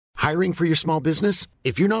Hiring for your small business?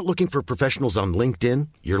 If you're not looking for professionals on LinkedIn,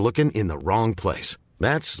 you're looking in the wrong place.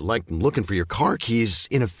 That's like looking for your car keys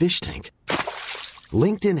in a fish tank.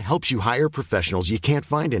 LinkedIn helps you hire professionals you can't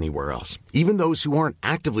find anywhere else, even those who aren't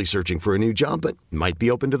actively searching for a new job but might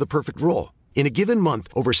be open to the perfect role. In a given month,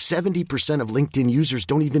 over 70% of LinkedIn users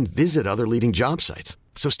don't even visit other leading job sites.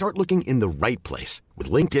 So start looking in the right place.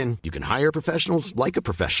 With LinkedIn, you can hire professionals like a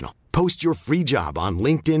professional. Post your free job on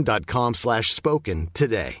linkedin.com/spoken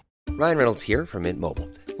today. Ryan Reynolds here from Mint Mobile.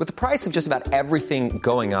 With the price of just about everything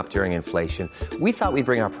going up during inflation, we thought we'd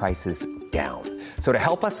bring our prices down. So to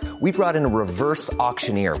help us, we brought in a reverse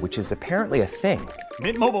auctioneer, which is apparently a thing.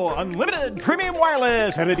 Mint Mobile Unlimited Premium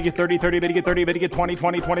Wireless. How to get 30, 30, bit to get 30, bit to get 20,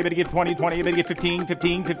 20, 20, bit to get 20, 20, bit to get 15,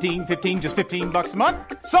 15, 15, 15, just $15 a month?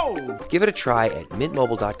 Sold! Give it a try at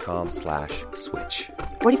mintmobile.com/switch.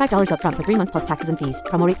 $45 up front for 3 months plus taxes and fees.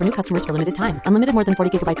 Promo rate for new customers for limited time. Unlimited more than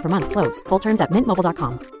 40 gigabytes per month. Slows full terms at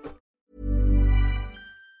mintmobile.com.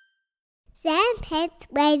 Sandpets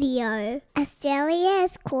Radio,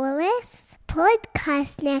 Australia's coolest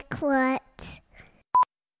podcast network.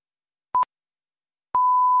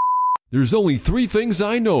 There's only 3 things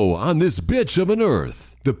I know on this bitch of an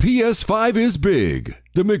earth. The PS5 is big,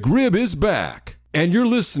 the McRib is back, and you're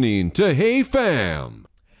listening to Hey Fam.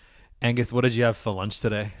 Angus, what did you have for lunch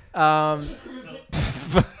today? I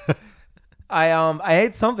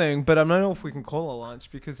ate something, but I don't know if we can call it lunch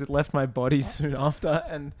because it left my body soon after,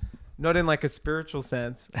 and not in like a spiritual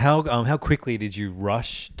sense. How quickly did you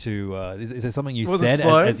rush to? Is there something you Was it said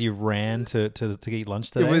slow? as you ran to eat lunch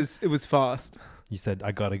today? It was fast, You said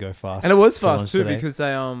I gotta go fast, and it was to fast lunch too today. because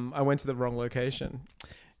I went to the wrong location.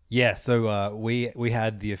 Yeah, so we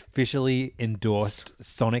had the officially endorsed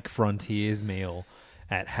Sonic Frontiers meal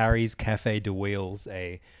at Harry's Cafe de Wheels,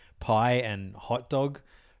 a pie and hot dog.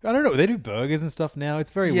 I don't know, they do burgers and stuff now. It's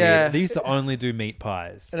very weird. They used to only do meat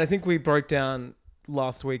pies. And I think we broke down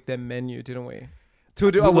last week their menu, didn't we?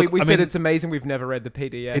 We said it's amazing we've never read the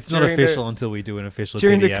PDF. It's not official until we do an official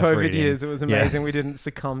during PDF the COVID reading. years. It was amazing. Yeah. We didn't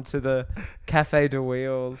succumb to the Cafe de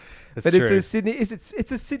Wheels. That's but true. it's a Sydney.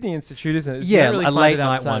 It's a Sydney institute, isn't it? You Yeah, don't really a find late it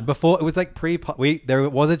night outside. one. Before it was like there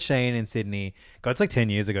was a chain in Sydney. God, it's like 10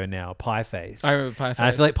 years ago now. Pie Face. I remember Pie And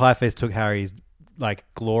I Face. feel like Pie Face took Harry's like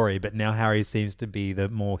glory, but now Harry's seems to be the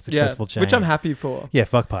more successful chain. which I'm happy for. Yeah,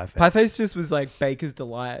 fuck Pie Face. Pie Face just was like Baker's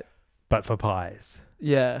Delight. but for pies.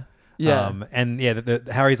 Yeah. Yeah. And yeah, the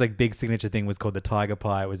Harry's like big signature thing was called the tiger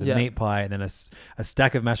pie. It was a meat pie and then a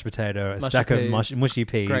stack of mashed potato, a stack of mushy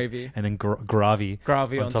peas, gravy, and then gravy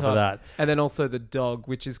on top of that. And then also the dog,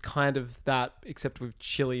 which is kind of that, except with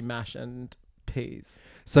chili, mash, and peas.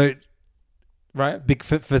 So, right? Big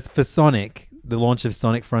for Sonic, the launch of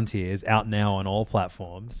Sonic Frontiers out now on all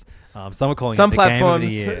platforms. Some are calling it the game of the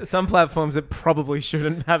year. Some platforms that probably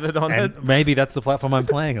shouldn't have it on and it. Maybe that's the platform I'm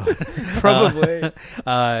playing on. Probably.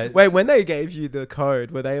 Wait, when they gave you the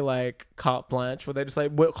code, were they like carte blanche? Were they just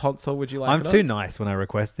like, what console would you like? I'm too nice when I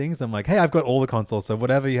request things. I'm like, hey, I've got all the consoles, so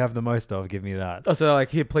whatever you have the most of, give me that. Oh, so they're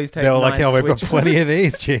like, here, please take. They were like, we've got Switch plenty ones." of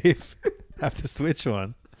these, Chief. Have the Switch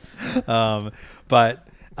one.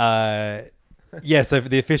 Yeah, so for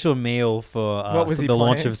the official meal for the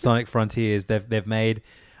launch of Sonic Frontiers, they've made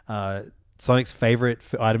Sonic's favorite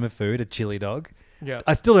item of food, a chili dog. Yeah.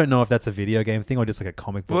 I still don't know if that's a video game thing or just like a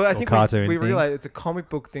comic book or cartoon we thing. realized it's a comic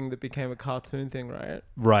book thing that became a cartoon thing, right?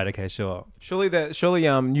 Right, okay, sure. Surely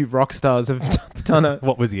new rock stars have done a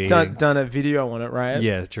What was he eating? done a video on it, right?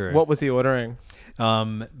 Yeah, true. What was he ordering?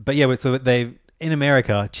 But yeah, so they in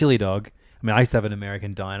America, chili dog. I mean, I used to have an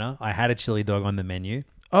American diner. I had a chili dog on the menu.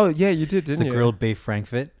 Oh yeah, you did, didn't It's you? a grilled beef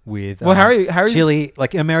frankfurt with Harry's chili.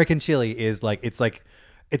 Like American chili is like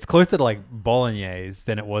it's closer to like bolognese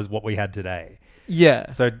than it was what we had today. Yeah.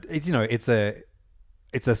 So it's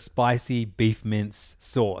a spicy beef mince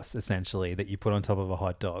sauce essentially that you put on top of a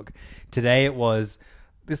hot dog. Today it was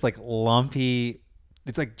this like lumpy.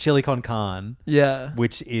 It's like chili con carne. Yeah.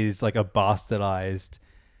 Which is like a bastardized.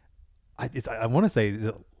 I want to say is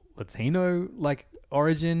it Latino like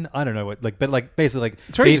origin. I don't know what but basically like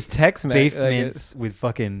it's really just Tex-Mex beef mince with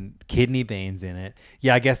fucking kidney beans in it.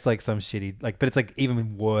 Yeah, I guess like some shitty but it's like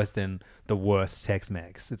even worse than the worst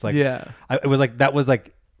Tex-Mex. It's like it was like that was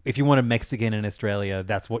like if you wanted Mexican in Australia,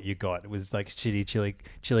 that's what you got. It was like shitty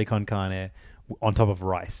chili con carne on top of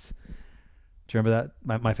rice. Do you remember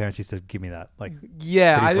that? My parents used to give me that. Like,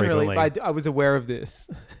 yeah, I didn't frequently. really. I was aware of this.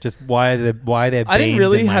 Just why there beans I didn't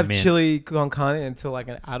really in my have mince. chili con carne until like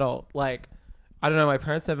an adult. Like, I don't know. My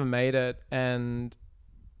parents never made it, and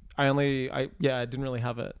I didn't really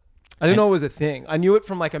have it. I didn't know it was a thing. I knew it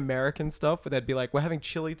from like American stuff where they'd be like, we're having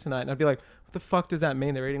chili tonight. And I'd be like, what the fuck does that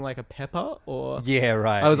mean? They're eating like a pepper? Or Yeah,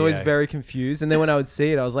 right. I was always very confused. And then when I would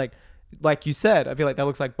see it, I was like you said, I'd be like, that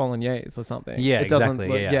looks like bolognese or something. Yeah, it doesn't exactly.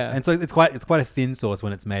 look- Yeah. And so it's quite a thin sauce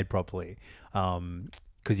when it's made properly.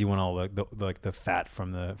 Because you want all the fat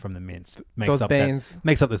from the mince Those beans.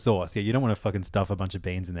 makes up the sauce. Yeah, you don't want to fucking stuff a bunch of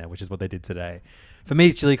beans in there, which is what they did today. For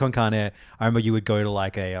me, chili con carne, I remember you would go to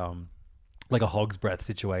like a hog's breath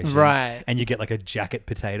situation, right? And you get like a jacket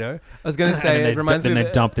potato. I was going to say it reminds me. Then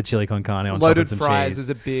they dump the chili con carne on top loaded of some fries cheese. is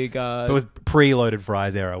a big. But it was pre-loaded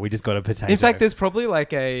fries era. We just got a potato. In fact, there's probably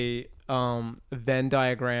like a Venn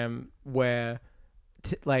diagram where,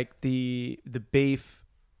 like the beef.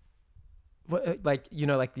 Like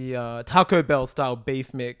the Taco Bell style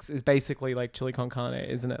beef mix is basically like chili con carne,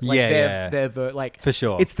 isn't it? Like they're like for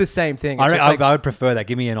sure. It's the same thing. I would prefer that.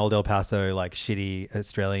 Give me an Old El Paso like shitty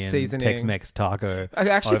Australian seasoning. Tex-Mex taco. I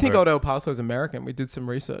actually think Old El Paso is American. We did some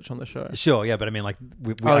research on the show. Sure, yeah, but I mean, like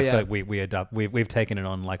I feel like we adopt. We've taken it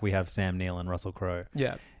on. Like we have Sam Neill and Russell Crowe.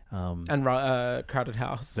 Yeah, and Crowded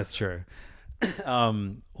House. That's true. All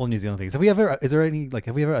New Zealand things. Have we ever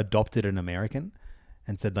adopted an American?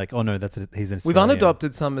 And said like, oh no, he's an Australian. We've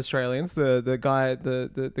unadopted some Australians. The guy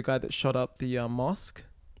that shot up the mosque.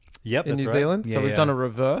 Yep, in that's New right. Zealand. Yeah, so we've done a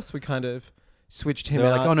reverse. We kind of switched him. They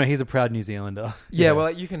were out. like, oh no, he's a proud New Zealander. Yeah, well,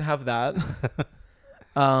 you can have that.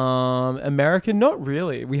 American, not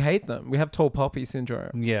really. We hate them. We have tall poppy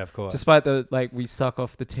syndrome. Yeah, of course. Despite we suck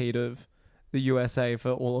off the teat of the USA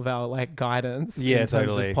for all of our like guidance. Yeah, in terms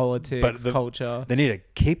totally. of politics, culture. They need to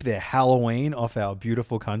keep their Halloween off our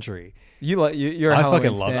beautiful country. You're a I Halloween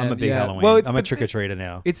fucking love. stan. I'm a big Halloween. Well, I'm a trick or treater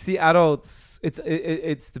now. It's the adults.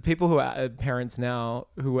 It's the people who are parents now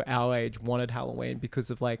who are our age wanted Halloween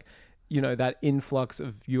because of like, that influx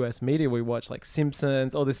of US media we watch, like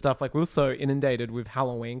Simpsons, all this stuff. Like we were so inundated with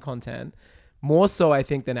Halloween content. More so, I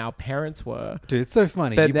think, than our parents were. Dude, it's so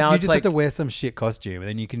funny. But you now just have to wear some shit costume, and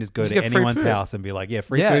then you can just go to anyone's house and be like, "Yeah,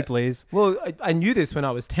 free food, please." Well, I knew this when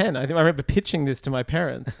I was 10. I remember pitching this to my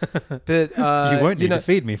parents. But you won't need to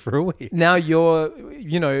feed me for a week. Now you're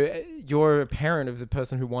a parent of the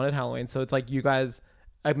person who wanted Halloween, so it's like you guys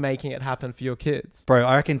are making it happen for your kids. Bro,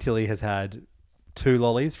 I reckon Tilly has had 2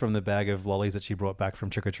 lollies from the bag of lollies that she brought back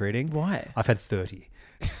from trick or treating. Why? I've had 30.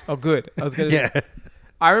 Oh, good. I was gonna. Yeah.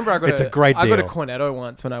 I remember I got a great I got a deal. Cornetto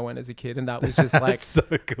once when I went as a kid, and that was just like so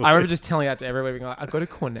good. I remember just telling that to everybody, being like, I got a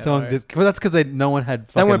Cornetto. Well, that's because no one had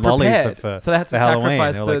They fucking weren't lollies prepared, for so they had to Halloween.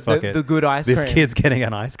 sacrifice They were like, "Fuck it. the good ice This cream." kid's getting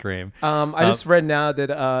an ice cream. I just read now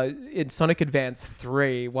that in Sonic Advance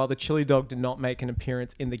 3, while the chili dog did not make an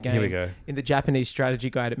appearance in the game, Here we go. in the Japanese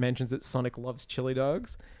strategy guide, it mentions that Sonic loves chili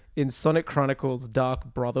dogs. In Sonic Chronicles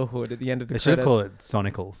Dark Brotherhood, at the end of the They should have credits, called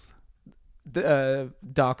it Sonicals.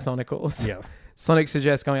 Dark Sonicals. Yeah. Sonic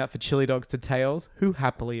suggests going out for chili dogs to Tails, who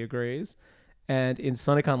happily agrees. And in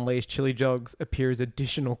Sonic Unleashed, chili dogs appear as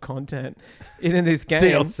additional content. In this game,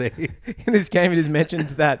 DLC. In this game, it is mentioned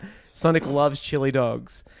that Sonic loves chili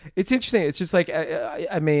dogs. It's interesting. It's just like,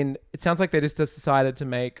 I mean, it sounds like they just decided to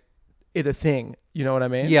make it a thing. You know what I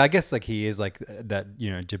mean? Yeah, I guess like he is like that,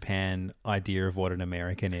 Japan idea of what an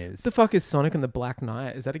American is. The fuck is Sonic and the Black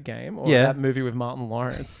Knight? Is that a game? Or Yeah. that movie with Martin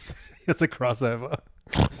Lawrence? It's a crossover.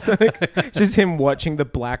 Sonic, just him watching the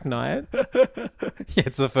Black Knight. Yeah,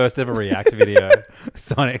 it's the first ever React video.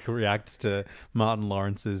 Sonic reacts to Martin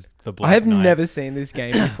Lawrence's The Black I have Knight. never seen this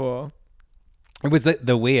game before. It was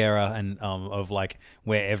the Wii era and of like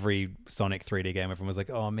where every Sonic 3D game everyone was like,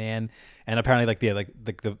 oh man, and apparently like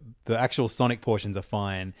the actual Sonic portions are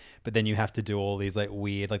fine, but then you have to do all these like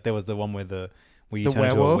weird, like there was the one where you turn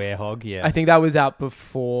into a werewolf. Yeah, I think that was out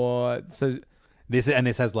before. So this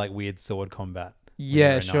has like weird sword combat.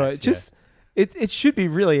 yeah, sure. Nice, Just it should be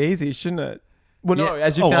really easy, shouldn't it? Well, no, Yeah.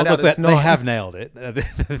 as you found out, look, it's not. they have nailed it.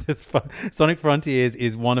 Sonic Frontiers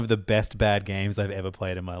is one of the best bad games I've ever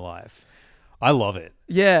played in my life. I love it.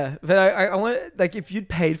 Yeah, but I want, like, if you'd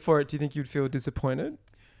paid for it, do you think you'd feel disappointed?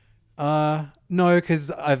 No,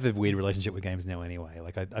 because I have a weird relationship with games now anyway.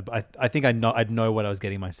 Like I think I'd know what I was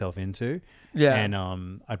getting myself into. Yeah.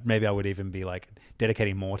 And maybe I would even be like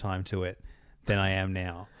dedicating more time to it than I am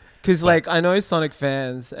now. Because, like, I know Sonic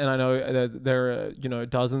fans, and I know there are,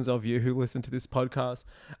 dozens of you who listen to this podcast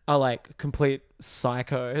are, like, complete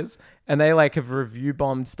psychos, and they, like, have review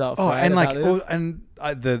bombed stuff. Oh, right, and, like,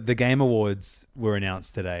 about this. the Game Awards were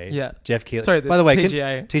announced today. Yeah. Jeff Keighley. Sorry, by the way,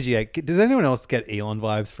 TGA. TGA, does anyone else get Elon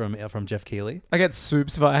vibes from Jeff Keighley? I get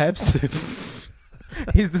Soups vibes.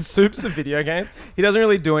 He's the Soups of video games. He doesn't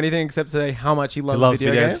really do anything except say how much he loves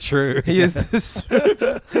video games. It's true. He is the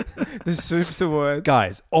Soups. The Soups Awards.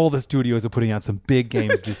 Guys, all the studios are putting out some big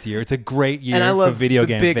games this year. It's a great year And I love for video the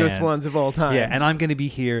game biggest fans. ones of all time. Yeah, and I'm going to be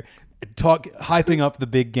here hyping up the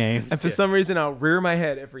big games. And for some reason, I'll rear my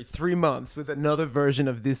head every 3 months with another version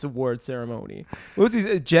of this award ceremony. What was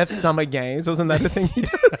his Jeff's Summer Games? Wasn't that the thing he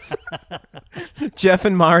does? Jeff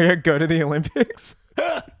and Mario go to the Olympics.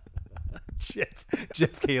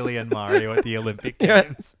 Jeff Keighley and Mario at the Olympic Yeah.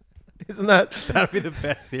 Games. Isn't that? That'd be the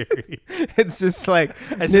best series. It's just like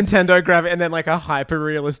Nintendo grab it and then like a hyper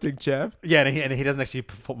realistic Jeff. Yeah, and he doesn't actually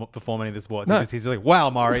perform any of the sports. No. He's just like, wow,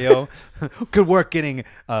 Mario, good work getting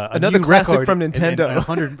Another new classic record from Nintendo.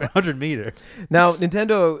 in 100 meters. Now,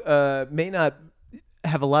 Nintendo may not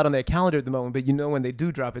have a lot on their calendar at the moment, but you know when they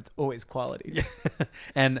do drop, it's always quality.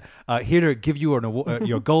 And here to give you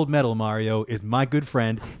your gold medal, Mario, is my good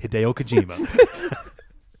friend Hideo Kojima.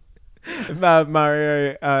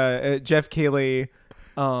 Mario, Jeff Keighley,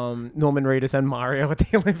 Norman Reedus, and Mario at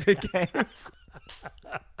the Olympic Games.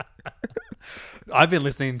 I've been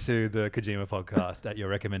listening to the Kojima podcast at your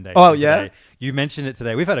recommendation. Oh, yeah? Today. You mentioned it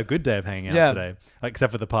today. We've had a good day of hanging out today,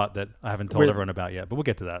 except for the part that I haven't told everyone about yet. But we'll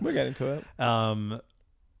get to that. We're getting to it.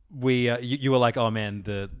 You were like, oh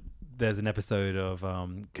man, there's an episode of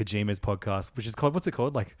Kojima's podcast, which is called, what's it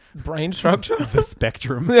called? Like Brain Structure? The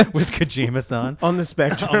Spectrum with Kojima-san. On the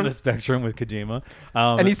Spectrum. On the Spectrum with Kojima.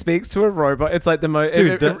 And he speaks to a robot. It's like the most...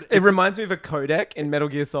 Dude, it reminds me of a codec in Metal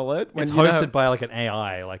Gear Solid. It's hosted by like an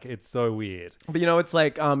AI. Like, it's so weird. But you know, it's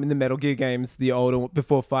like in the Metal Gear games, the older,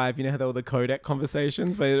 before 5, you know how there were the codec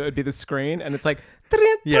conversations where it would be the screen and it's like...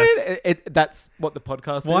 Yes. That's what the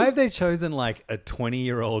podcast is. Why have they chosen like a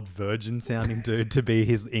 20-year-old virgin sounding dude to be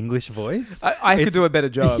his English voice? I could do a better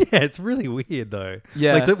job. Yeah, it's really weird though.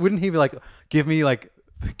 Yeah. Like, wouldn't he be like, give me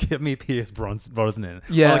Pierce Brosnan.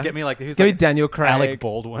 Yeah. Or like, give me me Daniel Craig. Alec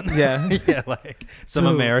Baldwin. Yeah. Yeah, like some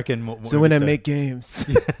American. So when I make games,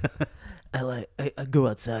 I go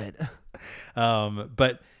outside.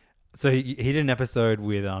 But so he did an episode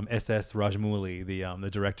with SS Rajamouli, the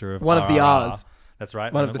director of one of the RRR. R's. That's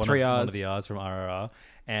right. One of the three R's. One of the R's from RRR.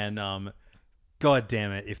 And God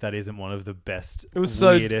damn it, if that isn't one of the best, it was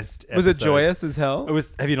weirdest Was episodes. it joyous as hell? It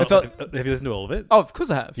was. Have you listened to all of it? Oh, of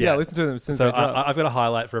course I have. Yeah, I listened to them since so they dropped. I've got a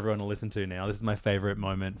highlight for everyone to listen to now. This is my favorite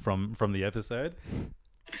moment from the episode.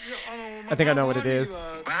 I think I know what it is.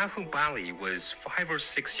 Bahubali was 5 or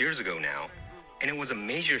 6 years ago now, and it was a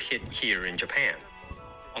major hit here in Japan.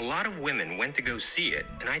 A lot of women went to go see it,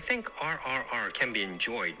 and I think RRR can be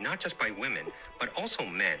enjoyed not just by women, but also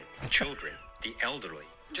men, children, the elderly,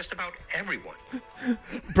 just about everyone.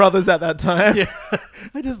 Brothers at that time. Yeah,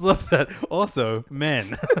 I just love that. Also,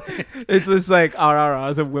 men. It's just like RRR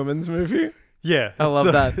is a women's movie. Yeah, I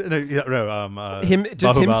love that. Him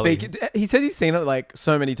Bahubali. speaking. He said he's seen it like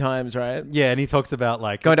so many times, right? Yeah, and he talks about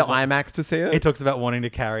like Going to IMAX to see it. He talks about wanting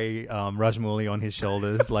to carry Rajamouli on his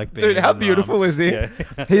shoulders, like being Dude, how the beautiful mom. is he? Yeah.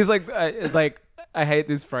 He's like I hate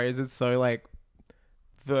this phrase. It's so like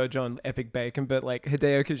verge on epic bacon, but like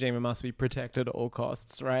Hideo Kojima must be protected at all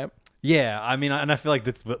costs, right? Yeah, I mean, and I feel like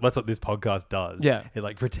that's what this podcast does. Yeah. It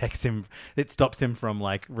like protects him. It stops him from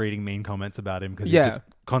like reading mean comments about him because he's just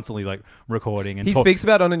constantly like recording and he speaks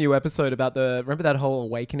about on a new episode about remember that whole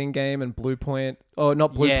Awakening game and Blue Point? Oh,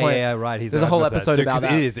 not Blue Point. Yeah, right. There's a whole episode about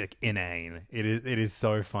that. It is like, inane. It is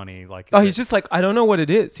so funny. Like, he's just like, I don't know what it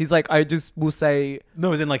is. He's like, I just will say.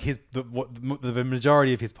 No, as in like the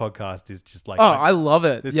majority of his podcast is just like. Oh, I love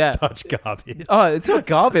it. It's such garbage. Oh, it's not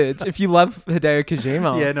garbage. If you love Hideo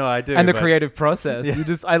Kojima. Yeah, no, I do. And the creative process.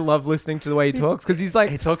 Yeah. I love listening to the way he talks because he's like,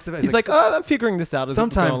 he's like, oh, I'm figuring this out.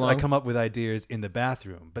 Sometimes I come up with ideas in the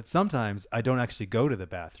bathroom, but sometimes I don't actually go to the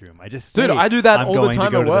bathroom. I just say, dude, I do that I'm all going the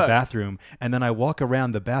time to go at to work. the bathroom, and then I walk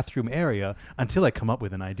around the bathroom area until I come up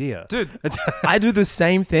with an idea. Dude, I do the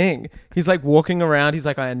same thing. He's like walking around. He's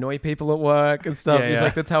like, I annoy people at work and stuff. He's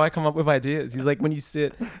like, that's how I come up with ideas. He's like, when you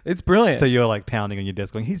sit, it's brilliant. So you're like pounding on your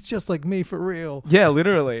desk going, he's just like me for real. Yeah,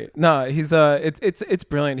 literally. No, he's it's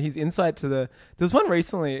brilliant. He's insight to there's one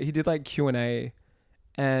recently he did like Q&A,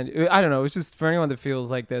 and I don't know, it was just for anyone that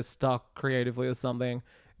feels like they're stuck creatively or something. It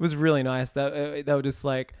was really nice that they were just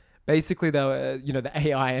like, basically they were, the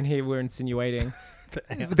AI and here were insinuating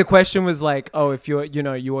the question was like, oh, if you're,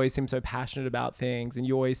 you always seem so passionate about things and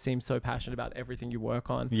you always seem so passionate about everything you work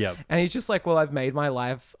on. Yeah. And he's just like, well, I've made my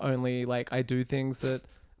life only like I do things that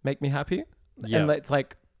make me happy. Yeah. And it's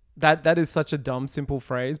like that is such a dumb, simple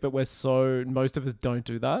phrase, but most of us don't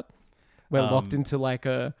do that. We're locked into like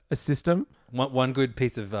a system. One good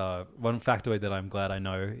piece of one factoid that I'm glad I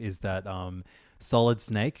know is that Solid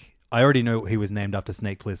Snake. I already know he was named after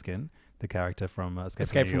Snake Plissken, the character from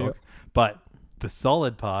Escape from New York. But the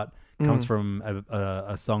solid part comes from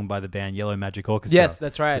a song by the band Yellow Magic Orchestra. Yes,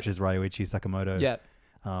 that's right. Which is Ryuichi Sakamoto. Yeah.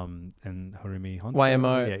 And Harumi Honzo.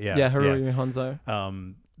 YMO. Yeah, Harumi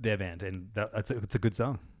Honzo. Their band, and it's a good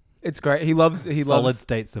song. It's great. He loves Solid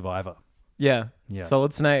State Survivor. Yeah.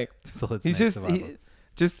 Solid Snake. Solid He's Snake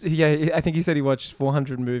just Survivor. I think he said he watched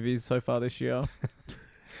 400 movies so far this year.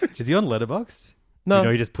 Is he on Letterboxd? No.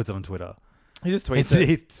 He just puts it on Twitter. He just tweets it.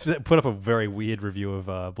 He put up a very weird review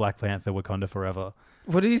of Black Panther: Wakanda Forever.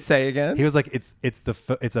 What did he say again? He was like,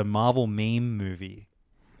 it's a Marvel meme movie.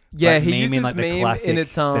 Yeah, like, he meme uses in like the meme classic in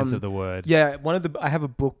its sense of the word. Yeah, I have a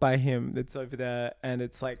book by him that's over there, and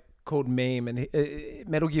it's like called Meme, and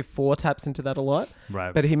Metal Gear 4 taps into that a lot.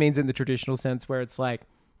 Right. But he means in the traditional sense where it's like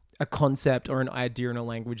a concept or an idea in a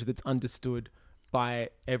language that's understood by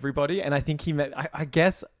everybody. And I think he meant, I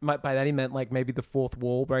guess by that he meant like maybe the fourth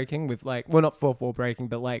wall breaking with like, well, not fourth wall breaking,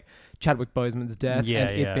 but like Chadwick Boseman's death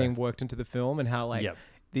and it being worked into the film, and how like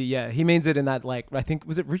he means it in that, like, I think,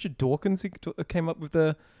 was it Richard Dawkins who came up with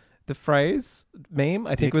the phrase meme?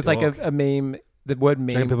 I think it was like a meme, the word meme.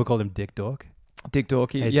 Do you know people called him Dick Dork? Dick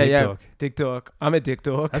Dorky. Hey, yeah, Dick yeah. Dork. Dick Dork. I'm a Dick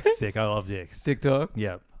Dork. That's sick. I love dicks. Dick Dork.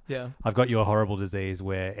 Yeah. Yeah. I've got you a horrible disease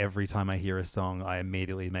where every time I hear a song, I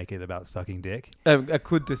immediately make it about sucking dick. A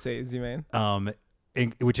good disease, you mean?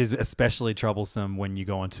 Which is especially troublesome when you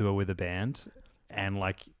go on tour with a band and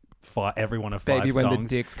like every one of 5 Baby, songs. when the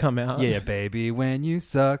dicks come out. Yeah, baby, when you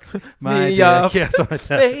suck my Me dick. off. Yeah, something like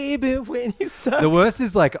that. Baby, when you suck. The worst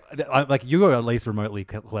is like you are at least remotely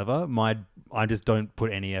clever. I just don't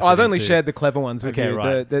put any effort. I've only shared the clever ones with you.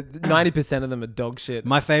 Right. The 90% of them are dog shit.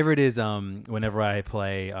 My favorite is whenever I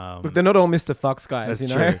play. Look, they're not all Mr. Fucks guys.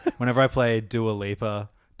 That's you know? true. Whenever I play Dua Lipa,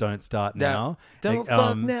 Don't Start Now. Don't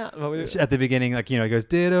fuck now. At the beginning, like, it goes,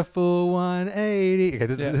 did a full 180. Okay,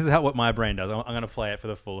 this is what my brain does. I'm going to play it for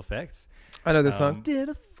the full effects. I know this song. Did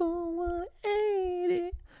a full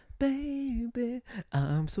 180, baby.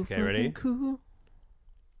 I'm so fucking ready? cool.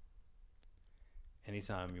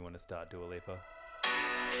 Anytime you want to start Dua Lipa.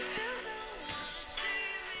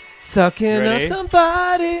 Sucking up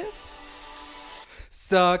somebody.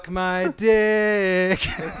 Suck my dick.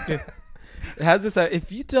 That's good. How's this?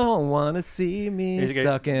 If you don't want to see me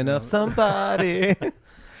sucking up somebody,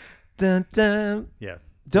 dun, dun, yeah,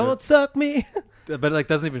 don't suck me. But it like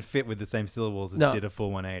doesn't even fit with the same syllables as did a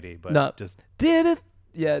full 180. But just did it.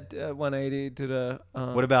 Yeah, 180 did a.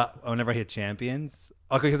 What about whenever I hear Champions?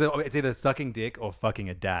 Okay, because it's either sucking dick or fucking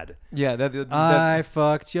a dad. Yeah, I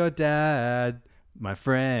fucked your dad, my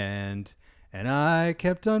friend, and I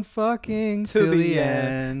kept on fucking till the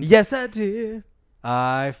end. Yes, I did.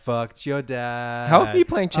 I fucked your dad. How often are you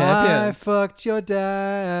playing Champions? I fucked your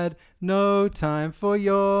dad. No time for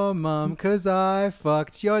your mum, cause I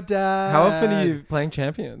fucked your dad. How often are you playing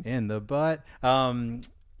Champions? In the butt.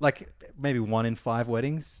 Like maybe 1 in 5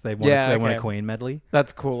 weddings. They want a Queen medley.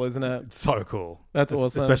 That's cool, isn't it? It's so cool. That's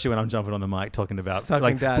awesome. Especially when I'm jumping on the mic talking about sucking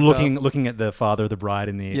like dads looking at the father of the bride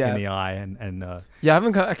in the eye and yeah, I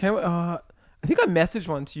think I messaged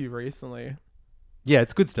one to you recently. Yeah,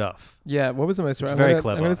 it's good stuff. Yeah, what was the most? It's very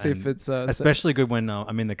clever. I'm gonna see if it's especially good when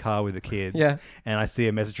I'm in the car with the kids. Yeah. And I see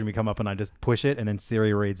a message from me come up, and I just push it, and then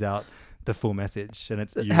Siri reads out the full message, and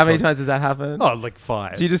it's how many times does that happen? Oh, like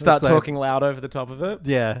 5. Do you just start talking loud over the top of it?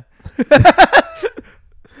 Yeah.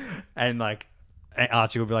 And like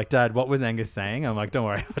Archie will be like, "Dad, what was Angus saying?" I'm like, "Don't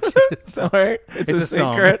worry, Archie. Don't worry, it's a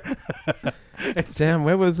secret." Damn,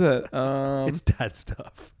 where was it? It's dad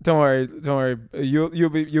stuff. Don't worry. You'll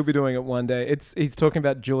be doing it one day. He's talking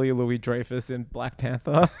about Julia Louis-Dreyfus in Black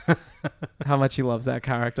Panther. How much he loves that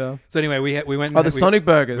character. So anyway, we went. Oh, the Sonic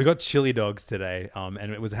burgers. We got chili dogs today.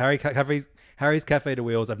 And it was Harry's Cafe de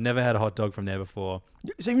Wheels. I've never had a hot dog from there before.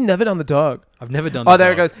 So you've never done the dog? I've never done. Oh,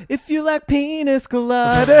 there it goes. If you like pina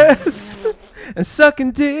coladas and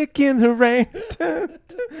sucking dick in the rain.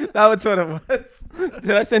 That was what it was.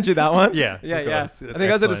 Did I send you that one? Yeah. I think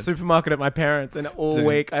I was at a supermarket at my parents, and all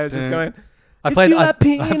week I was just going. I played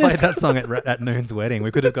that song at Noon's wedding.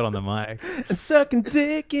 We could have got on the mic. And sucking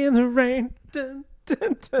dick in the rain. Dun,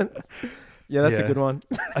 dun, dun. Yeah, that's a good one.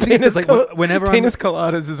 I think it's like whenever Pina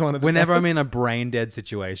coladas is one of the whenever best. I'm in a brain dead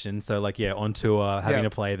situation. So like on tour, having to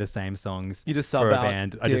play the same songs. You just sub for a out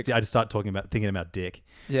band. I just start thinking about dick.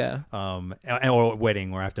 Yeah. Or a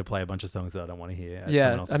wedding where I have to play a bunch of songs that I don't want to hear.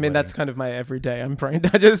 Yeah. I mean, that's kind of my everyday. I'm brain.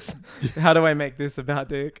 How do I make this about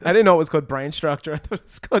dick? I didn't know it was called brain structure. I thought it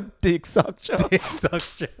was called dick sucture. Dick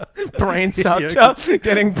sucture. Brain sucture.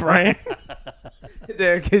 Getting brain.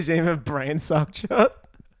 Derek is even brain sucture.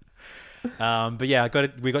 But yeah,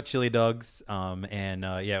 we got chili dogs. And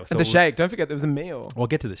yeah, so And the shake. Don't forget there was a meal. We'll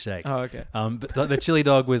get to the shake. Oh, okay. But the chili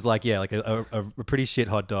dog was like a pretty shit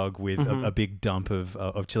hot dog with a big dump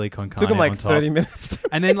of chili con carne. Took him like on top. 30 minutes.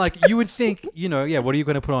 And then like you would think, what are you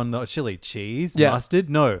going to put on the chili? Cheese, mustard?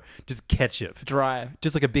 No, just ketchup. Dry.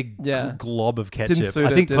 Just like a big glob of ketchup. Didn't suit I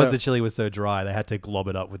think it, because the chili was so dry, they had to glob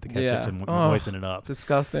it up with the ketchup to moisten it up.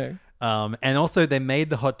 Disgusting. And also they made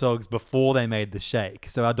the hot dogs before they made the shake.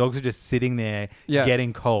 So our dogs were just sitting there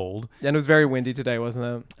getting cold. And it was very windy today,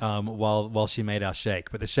 wasn't it? While she made our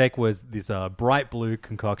shake. But the shake was this bright blue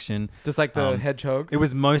concoction. Just like the hedgehog. It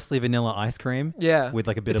was mostly vanilla ice cream. Yeah. With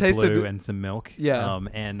like a bit of blue and some milk. Yeah.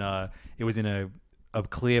 And it was in a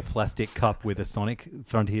clear plastic cup with a Sonic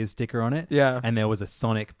Frontiers sticker on it. Yeah. And there was a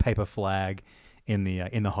Sonic paper flag in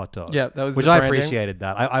the hot dog. Yeah, that was which the I branding. appreciated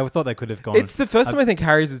that. I thought they could have gone. It's the first time I think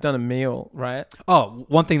Harry's has done a meal, right? Oh,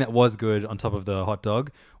 one thing that was good on top of the hot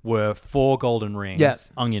dog were 4 golden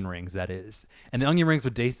rings, onion rings that is, and the onion rings were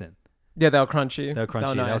decent. Yeah, they were crunchy. They were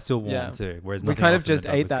crunchy. They were still warm too. Whereas we kind of just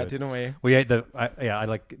ate that, didn't we? We ate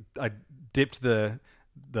I dipped the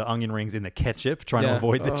onion rings in the ketchup, trying to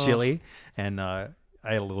avoid the chili, and I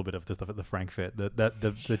ate a little bit of the stuff at the Frankfurt.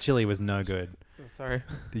 The chili was no good. Sorry.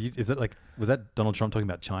 Was that Donald Trump talking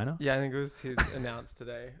about China? Yeah, I think it was his announced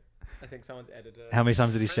today. I think someone's edited it. How many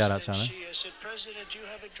times did he shout out China? I said, President, do you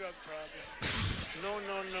have a drug problem? No,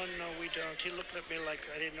 we don't. He looked at me like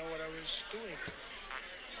I didn't know what I was doing.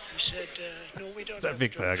 He said, no, we don't have a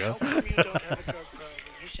big drug. burger. How come you don't have a drug problem?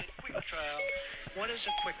 He said, quick trial. What is a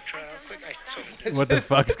quick trial? What the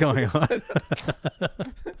fuck's going on?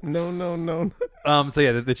 No. So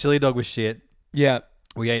yeah, the chili dog was shit. Yeah.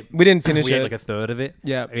 We didn't finish we it. ate like a third of it.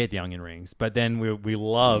 Yeah. We ate the onion rings. But then we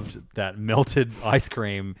loved that melted ice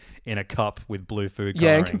cream in a cup with blue food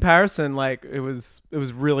coloring. Yeah, in comparison, like it was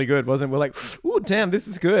really good, wasn't it? We're like, ooh, damn, this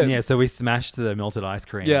is good. Yeah, so we smashed the melted ice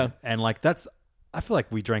cream. Yeah. And like I feel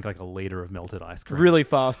like we drank like a liter of melted ice cream. Really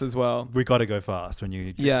fast as well. We got to go fast when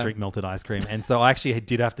you drink melted ice cream. And so I actually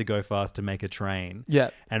did have to go fast to make a train. Yeah.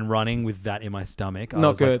 And running with that in my stomach, I Not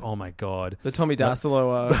was good. like, oh my God. The Tommy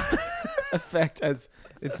Dassolo effect, as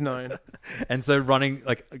it's known. And so running,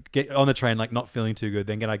 like get on the train, like not feeling too good.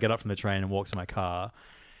 Then I get up from the train and walk to my car.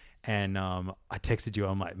 And I texted you.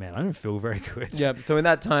 I'm like, man, I don't feel very good. Yeah. So in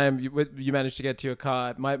that time, you managed to get to your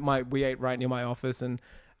car. We ate right near my office, and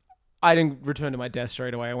I didn't return to my desk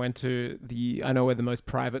straight away. I went to I know where the most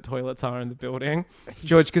private toilets are in the building,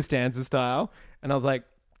 George Costanza style. And I was like,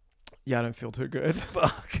 yeah, I don't feel too good.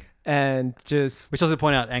 Fuck. And just... Which also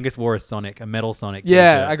point out, Angus wore a metal Sonic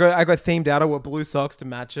Yeah, t-shirt. I got themed out. I wore blue socks to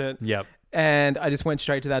match it. Yep. And I just went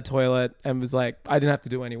straight to that toilet and was like, I didn't have to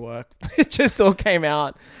do any work. It just all came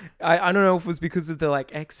out. I don't know if it was because of the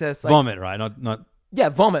like excess... Like, vomit, right? Not Yeah,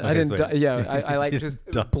 vomit. Okay, I didn't. sweet. I like just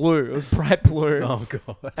it was blue. It was bright blue. Oh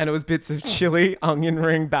God! And it was bits of chili, onion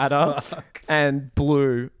ring batter, and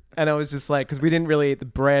blue. And I was just like, because we didn't really eat the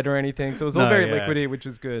bread or anything, so it was all very liquidy, which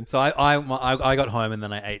was good. So I got home and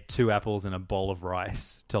then I ate 2 apples and a bowl of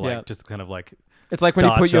rice to just kind of like. It's like when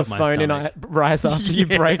you put your starch up my phone in stomach. rice after you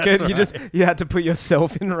break it. That's You had to put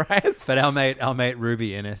yourself in rice. But our mate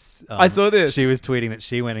Ruby Innes, I saw this. She was tweeting that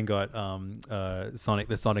she went and got the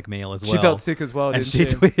Sonic meal as well. She felt sick as well, and didn't she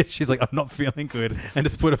she? tweeted, she's like, I'm not feeling good, and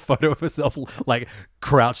just put a photo of herself like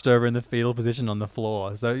crouched over in the fetal position on the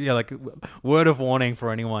floor. So yeah, like word of warning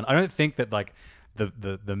for anyone. I don't think that like.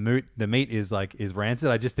 The meat is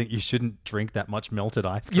rancid. I just think you shouldn't drink that much melted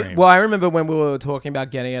ice cream. Yeah, well, I remember when we were talking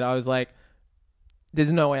about getting it, I was like, there's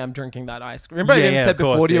no way I'm drinking that ice cream. Remember I even said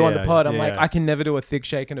before to you on the pod, I'm like, I can never do a thick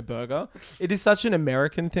shake and a burger. It is such an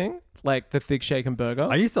American thing, like the thick shake and burger.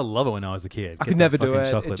 I used to love it when I was a kid. I could never do it.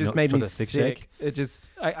 It just made me sick. It just,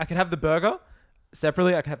 I could have the burger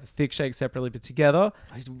separately. I could have the thick shake separately, but together.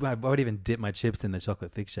 I would even dip my chips in the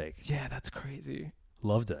chocolate thick shake. Yeah, that's crazy.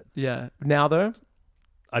 Loved it. Yeah. Now though,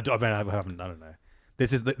 I don't know.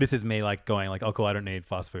 This is me like going like, oh cool, I don't need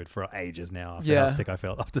fast food for ages now. After how sick I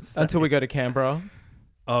felt after today. Until we go to Canberra.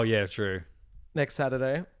 Oh yeah, true. Next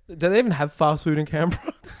Saturday. Do they even have fast food in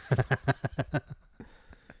Canberra? I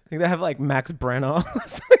think they have like Max Brenner.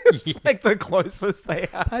 It's like the closest they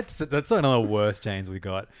have. That's one of the worst chains we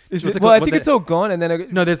got. I think it's all gone. And then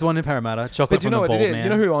no, there's one in Parramatta. Chocolate but you from know the what Bald it is? Man. You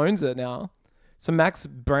know who owns it now? So Max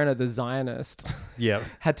Brenner, the Zionist,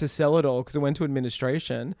 had to sell it all because it went to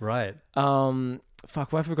administration. Right.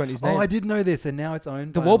 Fuck, I forgot his name. Oh, I did know this, and now it's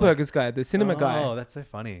owned the by Wahlburgers guy, the cinema guy. Oh, that's so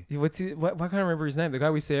funny. Why can't I remember his name? The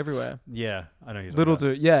guy we see everywhere. Yeah, I know you're Little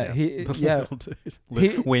talking dude. Yeah, he. Yeah, Little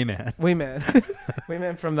dude. Wee man. Wee man. Wee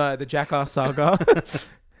man from the Jackass saga.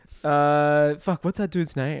 Fuck, what's that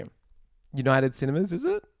dude's name? United Cinemas, is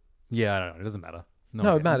it? Yeah, I don't know. It doesn't matter.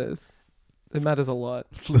 No, it matters. It matters a lot.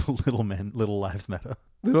 Little lives matter.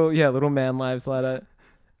 Little man lives matter.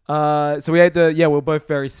 So we ate we're both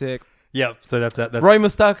very sick. Yep. So that's Roy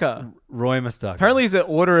Mustaka. Roy Mustaka. Apparently he's the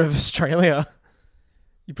Order of Australia.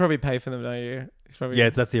 You probably pay for them, don't you? He's probably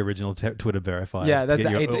that's the original Twitter verified. Yeah, that's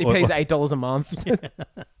he pays $8 a month.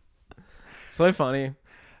 So funny.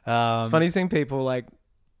 It's funny seeing people like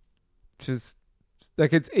just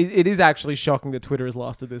like it is actually shocking that Twitter has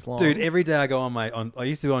lasted this long. Dude, every day I go I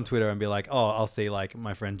used to go on Twitter and be like, oh, I'll see like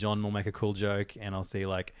my friend John will make a cool joke and I'll see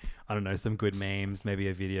like, I don't know, some good memes, maybe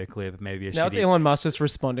a video clip, maybe a now it's Elon Musk just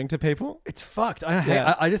responding to people. It's fucked. I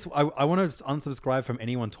want to unsubscribe from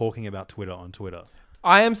anyone talking about Twitter on Twitter.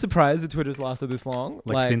 I am surprised that Twitter's lasted this long.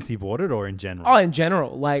 Like since he bought it or in general? Oh, in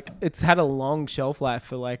general. Like it's had a long shelf life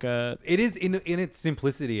for like a... It is, in its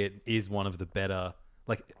simplicity, it is one of the better,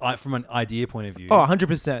 like from an idea point of view. Oh,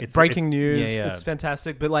 100%. Breaking news. Yeah. It's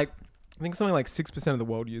fantastic. But like, I think something like 6% of the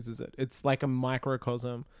world uses it. It's like a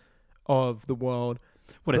microcosm of the world.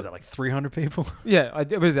 What is that, like 300 people? Yeah.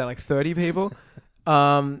 What is that, like 30 people?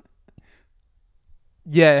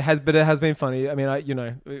 Yeah, it has been funny. I mean,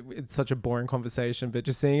 it's such a boring conversation, but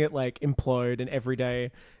just seeing it like implode and every day,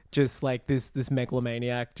 just like this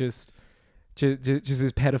megalomaniac, just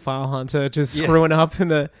this pedophile hunter, just screwing up in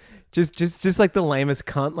the, just like the lamest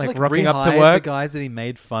cunt, like rocking up to work. The guys that he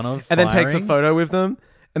made fun of, and then takes a photo with them,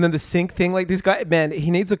 and then the sync thing. Like this guy, man, he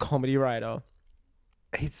needs a comedy writer.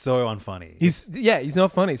 He's so unfunny. He's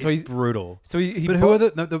not funny. So he's brutal. So he but who are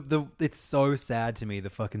the? It's so sad to me, the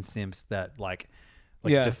fucking simps that like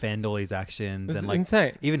defend all his actions and like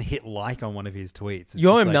insane. Even hit like on one of his tweets. You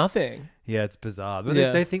owe him nothing. Yeah, it's bizarre. But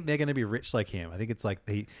they think they're going to be rich like him. I think it's like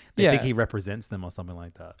they think he represents them or something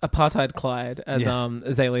like that. Apartheid Clyde, as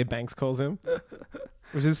Azealia Banks calls him,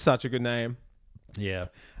 which is such a good name. Yeah.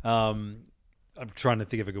 I'm trying to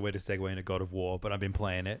think of a good way to segue into God of War, but I've been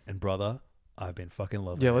playing it, and brother, I've been fucking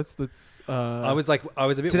loving it. Yeah, let's. I was a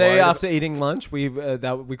bit today worried after eating lunch. We could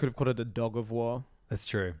have called it a dog of war. That's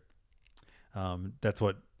true. That's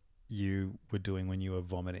what you were doing when you were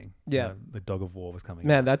vomiting. Yeah. The dog of war was coming.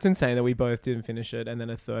 Man, that's insane that we both didn't finish it, and then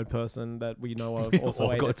a third person that we know of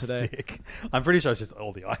also ate it today. Sick. I'm pretty sure it's just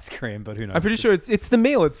all the ice cream, but who knows? I'm pretty sure it's the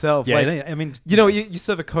meal itself. Yeah, like, I mean, you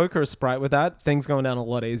serve a Coke or a Sprite with that, things going down a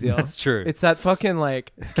lot easier. That's true. It's that fucking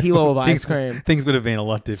like kilo of ice cream. Things would have been a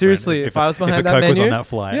lot different. Seriously, if I was behind that Coke menu, was on that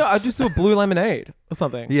flight. I'd just do a blue lemonade or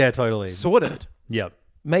something. Yeah, totally. Sorted. Yep.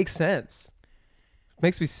 Makes sense.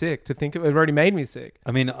 Makes me sick to think of it. It already made me sick.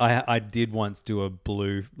 I mean, I did once do a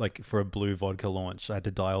blue, like for a blue vodka launch. I had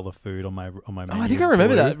to dye all the food on my menu. Oh, I think I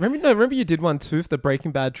remember that. Remember you did one too for the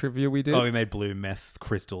Breaking Bad trivia we did? Oh, we made blue meth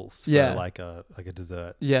crystals for like a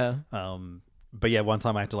dessert. Yeah. But yeah, one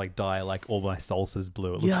time I had to like dye like all my salsas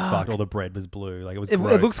blue. It looked fucked. All the bread was blue. Like it was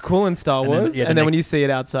gross. It looks cool in Star Wars. And then when you see it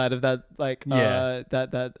outside of that, like because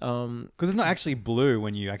it's not actually blue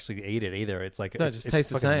when you actually eat it either. It's like it just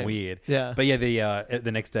tastes the same. Weird. Yeah. But yeah,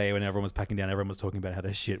 the next day when everyone was packing down, everyone was talking about how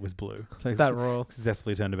their shit was blue. So that rules.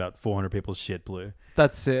 Successfully turned about 400 people's shit blue.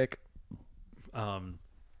 That's sick.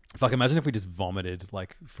 Fuck, imagine if we just vomited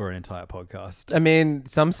like for an entire podcast. I mean,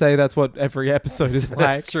 some say that's what every episode is like.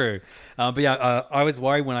 That's true. But yeah, I was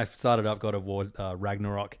worried when I started up God of War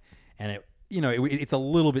Ragnarok, and it's a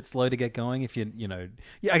little bit slow to get going. If I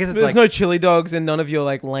guess it's there's no chili dogs and none of your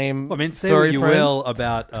like lame. I mean, say what you will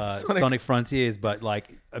about Sonic Frontiers, but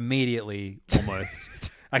like immediately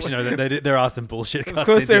almost. Actually, no, there are some bullshit cutscenes of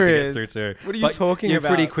course there to is. get through too. What are you talking about?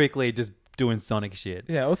 You're pretty quickly just doing Sonic shit.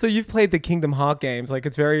 Yeah. Also, you've played the Kingdom Hearts games. Like,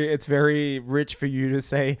 it's very rich for you to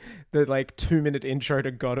say the like 2-minute intro to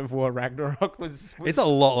God of War Ragnarok was. It's a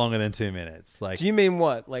lot longer than 2 minutes. Like, do you mean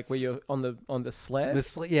what? Like where you're on the sled?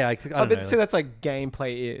 Yeah, I don't know. So that's like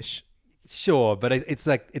gameplay ish. Sure, but it's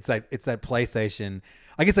that PlayStation.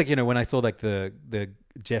 I guess when I saw like the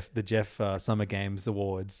Jeff Summer Games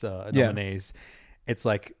Awards nominees, it's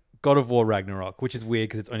like God of War Ragnarok, which is weird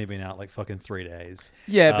because it's only been out like fucking 3 days.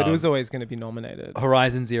 Yeah, but it was always going to be nominated.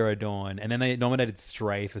 Horizon Zero Dawn, and then they nominated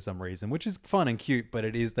Stray for some reason, which is fun and cute, but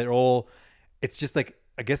it's just like,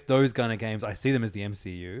 I guess those kind of games, I see them as the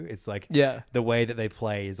MCU. It's like the way that they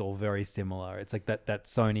play is all very similar. It's like that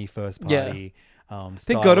Sony first party I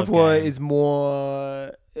think God of War is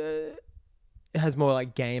more... it has more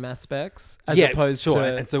like game aspects as opposed to...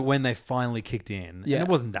 And so when they finally kicked in, and it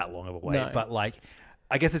wasn't that long of a wait, but like...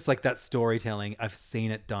 I guess it's like that storytelling. I've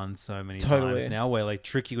seen it done so many times now where they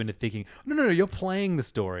trick you into thinking, no, you're playing the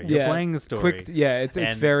story. You're playing the story.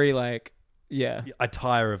 It's very like, I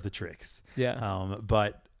tire of the tricks. Yeah.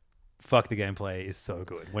 But fuck, the gameplay is so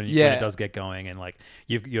good when it does get going, and like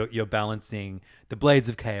you're balancing the Blades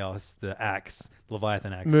of Chaos, the axe,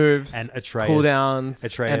 Leviathan axe, moves, and Atreus, cooldowns,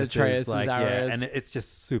 Atreus is like arrows. and it's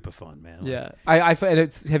just super fun, man. Yeah, I and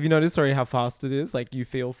it's. Have you noticed already how fast it is? Like you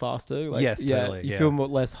feel faster. Like, yes, totally. You feel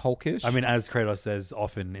less hulkish. I mean, as Kratos says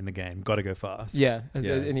often in the game, gotta go fast. Yeah,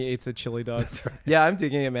 and he eats a chili dog. That's right. Yeah, I'm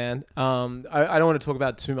digging it, man. I don't want to talk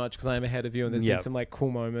about too much because I am ahead of you, and there's been some like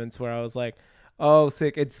cool moments where I was like, oh,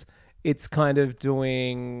 sick. It's kind of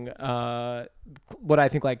doing what I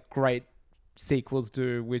think like great sequels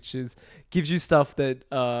do, which is gives you stuff that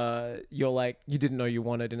you're like you didn't know you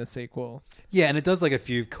wanted in a sequel. Yeah, and it does like a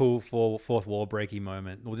few cool fourth wall breaking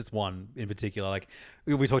moments. Well, just one in particular. Like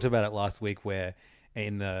we talked about it last week, where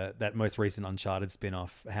in that most recent Uncharted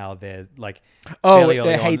spin-off, how they're like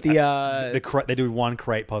they hate they do one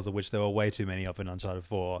crate puzzle, which there were way too many of in Uncharted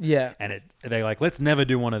 4. Yeah, and they're like, let's never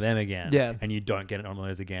do one of them again. Yeah, and you don't get it on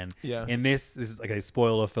those again. Yeah, in this is like a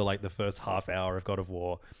spoiler for like the first half hour of God of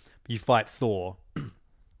War. You fight Thor,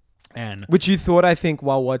 and which you thought, I think,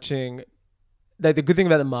 while watching. The good thing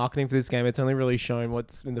about the marketing for this game, it's only really shown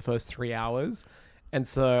what's in the first 3 hours. And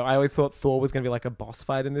so I always thought Thor was going to be like a boss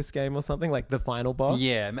fight in this game or something, like the final boss.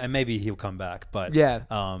 Yeah, and maybe he'll come back. But yeah,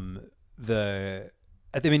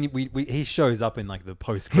 he shows up in like the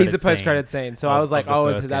post-credit scene. He's a post-credit scene. So I was like, oh,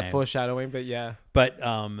 is that foreshadowing? But yeah. But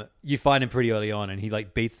you fight him pretty early on, and he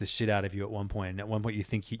like beats the shit out of you at one point. And at one point, you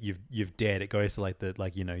think you've dead. It goes to like the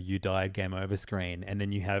you died, game over screen, and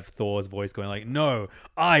then you have Thor's voice going like, "No,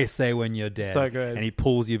 I say when you're dead." So good. And he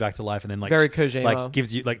pulls you back to life, and then like very Kojima, like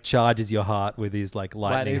gives you like charges your heart with his like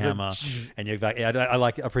lightning hammer, and you're like, yeah,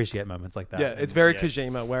 I appreciate moments like that. Yeah, it's very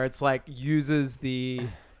Kojima, where it's like uses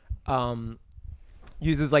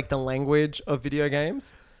like the language of video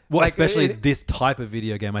games. Well, like, especially this type of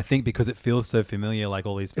video game, I think, because it feels so familiar, like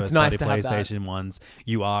all these first-party PlayStation ones,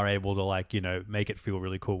 you are able to like, make it feel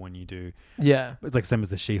really cool when you do. Yeah. It's like same as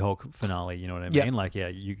the She-Hulk finale, you know what I mean? Like, yeah,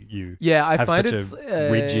 you I have find such it's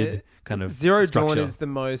a rigid kind of Zero structure. Dawn is the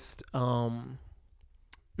most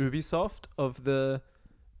Ubisoft of the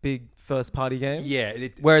big first-party games. Yeah.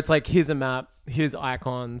 Where it's like, here's a map, here's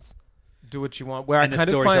icons, do what you want. Where and the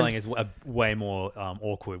storytelling is way more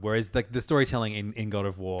awkward. Whereas like the storytelling in God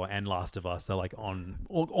of War and Last of Us are like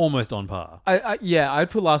almost on par. I'd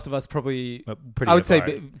put Last of Us probably. Pretty I would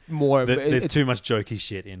say more. There's too much jokey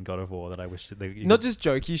shit in God of War that I wish not just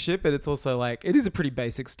jokey shit, but it's also like it is a pretty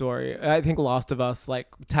basic story. I think Last of Us, like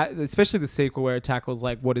especially the sequel where it tackles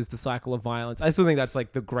like what is the cycle of violence. I still think that's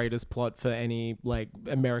like the greatest plot for any like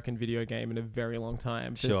American video game in a very long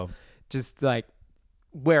time. Just like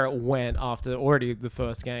where it went after already the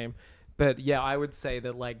first game. But yeah, I would say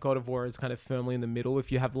that like God of War is kind of firmly in the middle.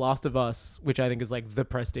 If you have Last of Us, which I think is like the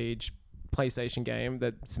prestige PlayStation game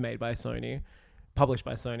that's made by Sony, published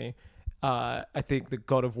by Sony, I think that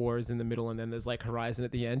God of War is in the middle, and then there's like Horizon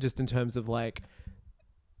at the end, just in terms of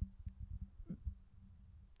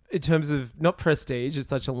not prestige, it's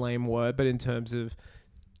such a lame word, but in terms of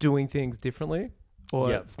doing things differently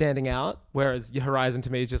or standing out. Whereas Horizon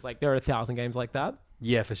to me is just like, there are 1,000 games like that.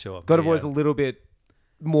 Yeah, for sure. God of War is a little bit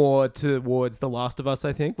more towards The Last of Us,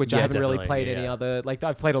 I think, which I haven't really played any other. Like,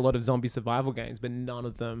 I've played a lot of zombie survival games, but none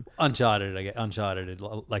of them. Uncharted,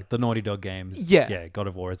 like the Naughty Dog games. Yeah, God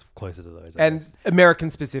of War is closer to those. And American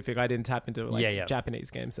specific, I didn't tap into Japanese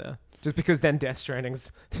games there. Just because then Death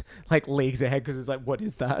Stranding's like leagues ahead, because it's like, what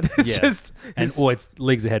is that? It's it's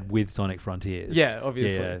leagues ahead with Sonic Frontiers. Yeah,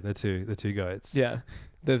 obviously. Yeah, the two goats. Yeah,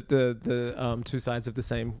 the two sides of the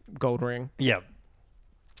same gold ring. Yeah.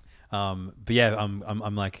 But yeah,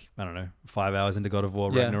 I'm like, I don't know, 5 hours into God of War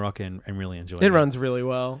Ragnarok and really enjoying it. It runs really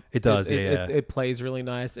well. It does, It plays really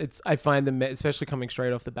nice. I find especially coming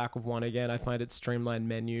straight off the back of one again, I find it streamlined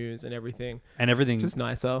menus and everything. Just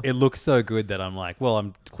nicer. It looks so good that I'm like, well,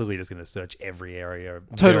 I'm clearly just going to search every area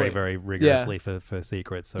very, very rigorously for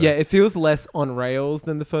secrets. So yeah, it feels less on rails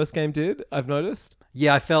than the first game did, I've noticed.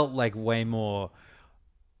 Yeah, I felt like way more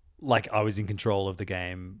like I was in control of the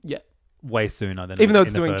game. Yeah. Way sooner than even though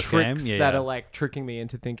it's doing tricks that are like tricking me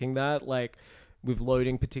into thinking that, like with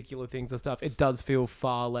loading particular things and stuff, it does feel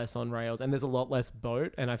far less on rails, and there's a lot less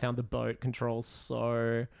boat, and I found the boat controls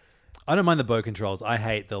so... I don't mind the boat controls. I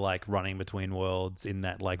hate the like running between worlds in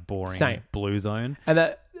that like boring blue zone, and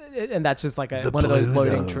that's just like one of those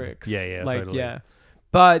loading tricks. Yeah, like totally. Yeah.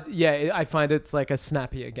 But yeah, I find it's like a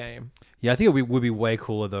snappier game. Yeah, I think it would be way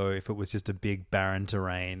cooler though if it was just a big barren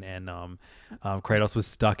terrain and Kratos was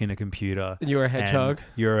stuck in a computer. And you're a hedgehog.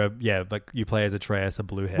 Like you play as Atreus, a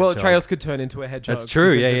blue hedgehog. Well, Atreus could turn into a hedgehog. That's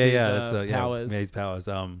true. Yeah. His powers. His powers.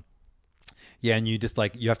 Yeah, and you just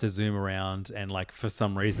like you have to zoom around, and like for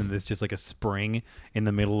some reason there's just like a spring in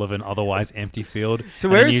the middle of an otherwise empty field. So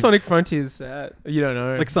where is Sonic Frontiers at? You don't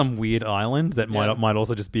know. Like some weird island that might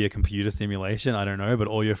also just be a computer simulation. I don't know, but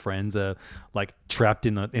all your friends are like trapped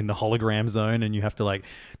in the hologram zone, and you have to like,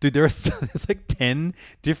 dude, there's like 10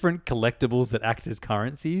 different collectibles that act as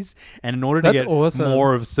currencies, and in order to get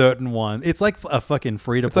more of certain ones, it's like a fucking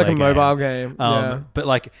free to play. It's like a mobile game. But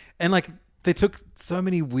like they took so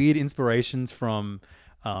many weird inspirations from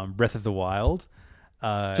Breath of the Wild.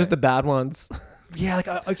 Just the bad ones. Yeah, like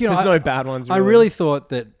there's no bad ones. Really. I really thought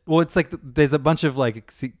that. Well, it's like there's a bunch of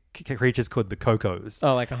like creatures called the Cocos.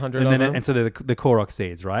 Oh, like 100 and of them. And so they're the Korok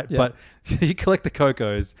seeds, right? Yeah. But you collect the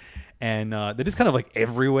Cocos, and they're just kind of like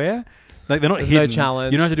everywhere. Like they're not There's hidden. no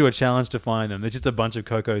challenge. You don't have to do a challenge to find them. There's just a bunch of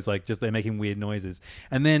Cocos, like just they're making weird noises.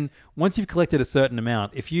 And then once you've collected a certain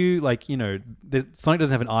amount, if you like, Sonic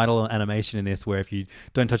doesn't have an idle animation in this where if you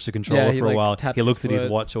don't touch the controller for a while, he looks at his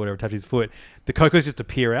watch or whatever, taps his foot. The Cocos just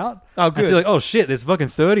appear out. Oh, good. And so you're like, oh shit, there's fucking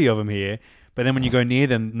 30 of them here. But then when you go near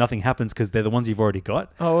them, nothing happens because they're the ones you've already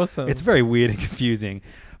got. Oh, awesome. It's very weird and confusing.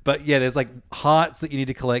 But yeah, there's like hearts that you need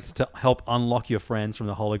to collect to help unlock your friends from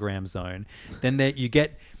the hologram zone. Then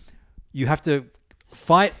you have to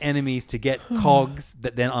fight enemies to get cogs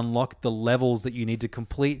that then unlock the levels that you need to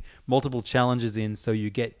complete multiple challenges in. So you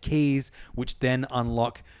get keys, which then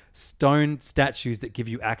unlock stone statues that give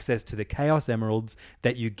you access to the Chaos Emeralds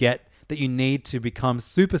that you need to become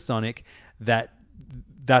supersonic.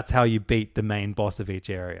 That's how you beat the main boss of each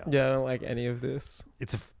area. Yeah, I don't like any of this.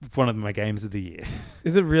 It's one of my games of the year.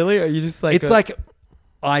 Is it really? Or are you just like... It's like,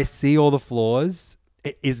 I see all the flaws.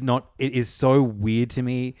 It is so weird to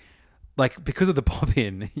me. Like, because of the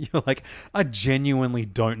pop-in, you're like, I genuinely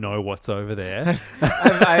don't know what's over there.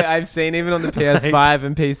 I've seen even on the PS5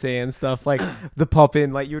 and PC and stuff, like the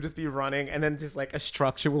pop-in, like you'll just be running and then just like a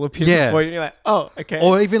structure will appear before you and you're like, oh, okay.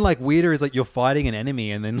 Or even like weirder is like you're fighting an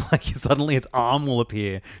enemy and then like suddenly its arm will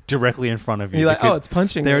appear directly in front of you. You're like, oh, it's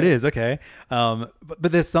punching. There it is, okay.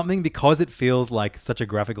 But there's something, because it feels like such a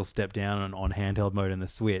graphical step down on handheld mode in the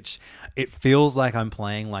Switch, it feels like I'm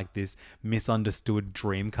playing like this misunderstood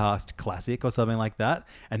Dreamcast classic or something like that,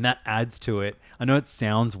 and that adds to it. I know it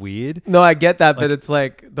sounds weird. No, I get that, but it's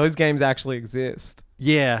like those games actually exist.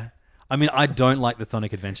 Yeah. I mean, I don't like the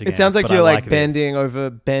Sonic Adventure games. It sounds like you're like bending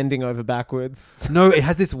this. over backwards. No, it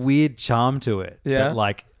has this weird charm to it. Yeah. That,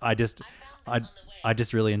 like, I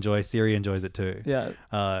just really enjoy. Siri enjoys it too.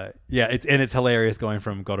 Yeah. It's hilarious going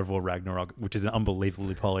from God of War Ragnarok, which is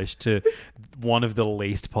unbelievably polished, to one of the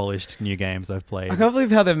least polished new games I've played. I can't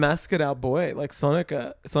believe how they've massacred our boy, like Sonic.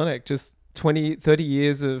 Just 20, 30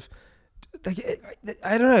 years of, like,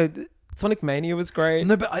 I don't know. Sonic Mania was great.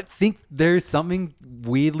 No, but I think there's something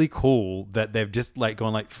weirdly cool that they've just like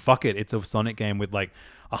gone like, fuck it, it's a Sonic game with like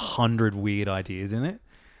 100 weird ideas in it.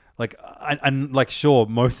 Like, I'm like, sure,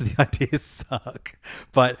 most of the ideas suck,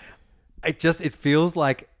 but it feels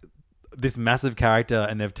like this massive character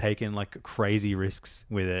and they've taken like crazy risks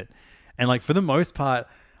with it. And like, for the most part,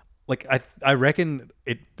 like I reckon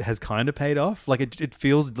it has kind of paid off. Like it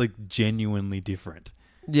feels like genuinely different.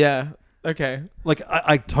 Yeah. Okay. Like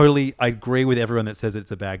I totally agree with everyone that says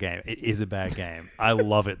it's a bad game. It is a bad game. I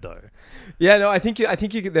love it though. Yeah, no, I think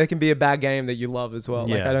there can be a bad game that you love as well.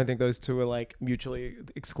 Like, Yeah. I don't think those two are like mutually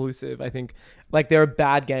exclusive. I think like there are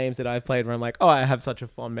bad games that I've played where I'm like, oh, I have such a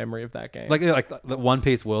fond memory of that game. Like the One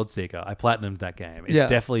Piece World Seeker. I platinumed that game. It's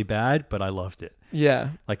definitely bad, but I loved it. Yeah.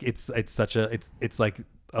 Like it's like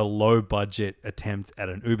a low budget attempt at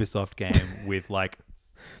an Ubisoft game with like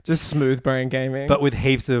just smooth brain gaming, but with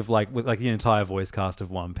heaps of like the entire voice cast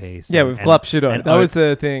of One Piece. Yeah, with Glup Shido. That was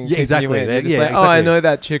the thing. Yeah, exactly. Exactly. Oh, I know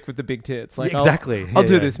that chick with the big tits. Like, exactly. I'll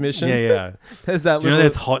do this mission. Yeah. There's that. Do you know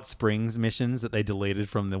there's Hot Springs missions that they deleted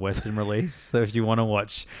from the Western release? So if you want to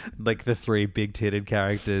watch like the three big titted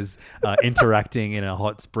characters interacting in a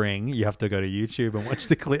hot spring, you have to go to YouTube and watch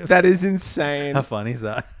the clips. That is insane. How funny is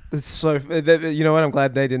that? It's so. You know what? I'm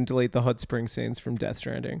glad they didn't delete the hot spring scenes from Death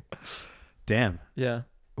Stranding. Damn. Yeah.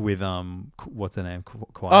 With what's her name?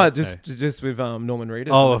 Quiet. Just with Norman Reedus.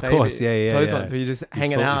 Oh, of course, yeah. Those ones where you're just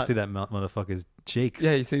hanging out. You see that motherfucker's cheeks.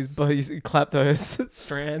 Yeah, you clap those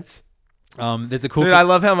strands. There's a cool. Dude, I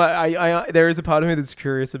love how much I there is a part of me that's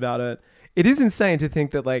curious about it. It is insane to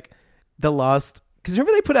think that like the last, because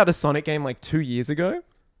remember they put out a Sonic game like 2 years ago.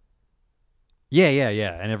 Yeah,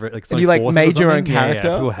 and like and you like made your own character.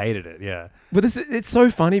 Yeah, people hated it. Yeah, but it's so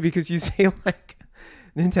funny because you see like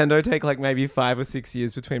Nintendo take like maybe 5 or 6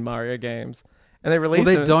 years between Mario games, And they release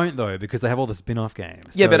Well, they it. don't though, because they have all the spin-off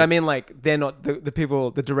games. Yeah, So- but I mean, like, they're not the people,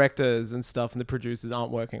 the directors and stuff, and the producers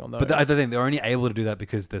aren't working on those. But I think they're only able to do that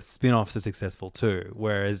because the spin-offs are successful too.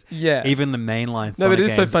 Whereas Yeah. even the mainline No, but Sonic it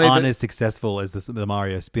is so games funny aren't that- as successful as the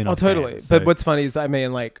Mario spin-off. Oh, totally. games. But So- what's funny is, I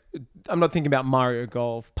mean, like, I'm not thinking about Mario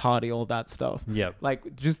Golf, Party, all that stuff. Yep.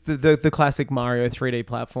 Like, just the classic Mario 3D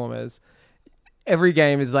platformers. Every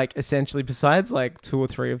game is, like, essentially, besides, like, 2 or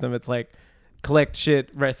 3 of them, it's, like, collect shit,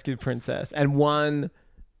 rescue princess. And one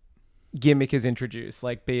gimmick is introduced,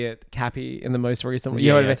 like, be it Cappy in the most recent one. You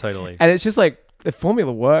know what I mean? totally. And it's just, like, the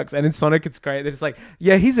formula works. And in Sonic, it's great. They're just like,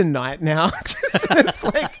 yeah, he's a knight now. It's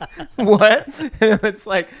like, what? And it's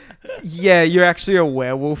like, yeah, you're actually a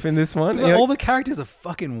werewolf in this one. All the characters are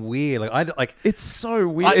fucking weird. It's so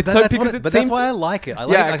weird. It's so because it but seems, that's why I like it. I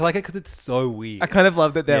like it because it's so weird. I kind of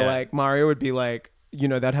love that they're Yeah. like, Mario would be like, you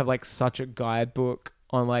know, they'd have like such a guidebook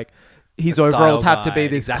on like, his A overalls style have to be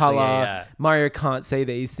guide. this Exactly, color. yeah. Mario can't say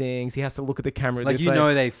these things. He has to look at the camera. Like this you way.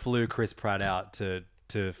 know, they flew Chris Pratt out to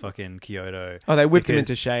fucking Kyoto. Oh, they whipped him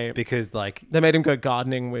into shape because like they made him go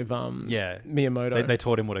gardening with Miyamoto. They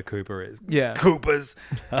taught him what a Koopa is. Yeah. Koopas.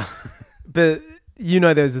 But you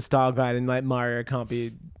know, there's a style guide, and like Mario can't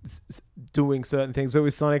be doing certain things. But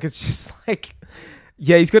with Sonic, it's just like,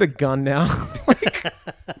 yeah, he's got a gun now. Like,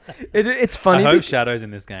 it's funny. I hope Shadow's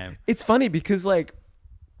in this game. It's funny because like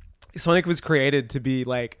Sonic was created to be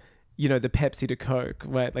like, you know, the Pepsi to Coke,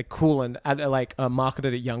 right? Like cool and like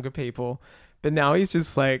marketed at younger people. But now he's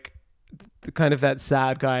just like the kind of that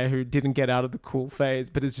sad guy who didn't get out of the cool phase,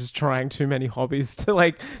 but is just trying too many hobbies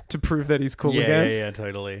to prove that he's cool again. Yeah,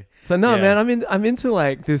 totally. So no, Yeah. man, I'm into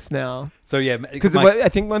like this now. So yeah, Because I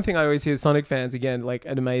think one thing I always hear Sonic fans, again, like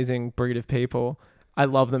an amazing breed of people. I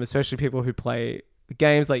love them, especially people who play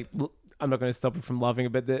games. Like, I'm not going to stop it from loving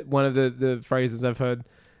it, but one of the phrases I've heard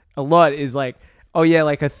a lot is like, oh yeah,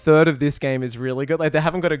 like a third of this game is really good. Like they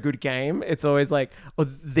haven't got a good game. It's always like, oh,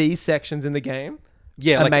 these sections in the game.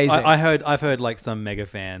 Yeah, amazing. Like I've heard like some mega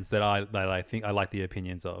fans that I think I like the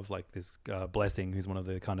opinions of, like this Blessing, who's one of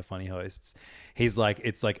the kind of funny hosts. He's like,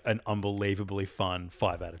 it's like an unbelievably fun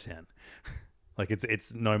 5 out of 10. Like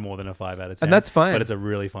it's no more than a 5 out of 10, and that's fine. But it's a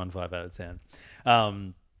really fun 5 out of 10.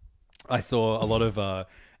 I saw a lot of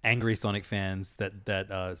angry Sonic fans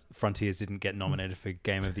that Frontiers didn't get nominated for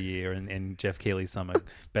Game of the Year in Jeff Keighley's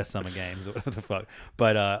best summer games or whatever the fuck.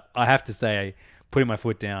 But I have to say, putting my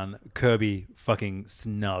foot down, Kirby fucking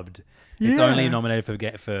snubbed. It's only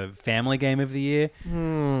nominated for Family Game of the Year.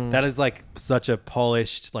 That is like such a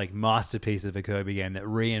polished like masterpiece of a Kirby game that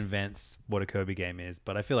reinvents what a Kirby game is.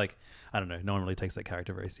 But I feel like, I don't know, no one really takes that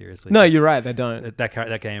character very seriously. No, you're right. They don't.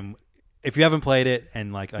 That game, if you haven't played it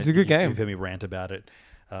and like it's a good game. You've heard me rant about it.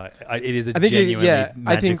 It is a genuinely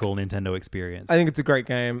magical Nintendo experience. I think it's a great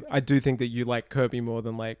game. I do think that you like Kirby more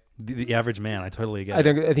than like the average man. I totally get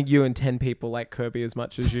it. I think you and 10 people like Kirby as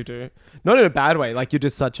much as you do. Not in a bad way. Like you're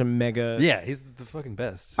just such a mega. Yeah, he's the fucking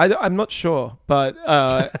best. I'm not sure, but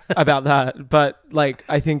about that. But like,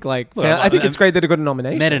 I think like I think it's great that it got a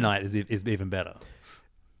nomination. Meta Knight is even better.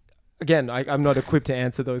 Again, I'm not equipped to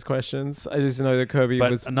answer those questions. I just know that Kirby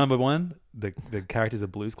was number one. The characters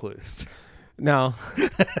of Blue's Clues. No,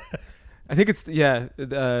 I think it's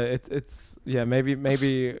it's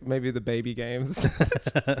maybe the baby games.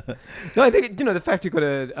 No, I think the fact you got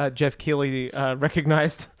a Jeff Keighley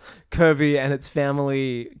recognized Kirby and its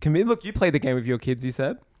family. Look, you played the game with your kids. You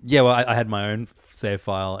said. Yeah, well, I had my own save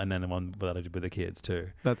file and then the one that I did with the kids too.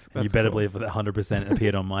 That's you better cool. believe that 100%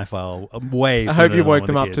 appeared on my file way. I hope you woke the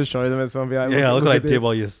them up kids. to show them as well. Be like, look what I at did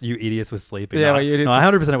while you idiots were sleeping. Yeah, no, well, you idiots no, I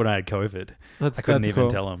 100% when I had COVID. I couldn't even cool.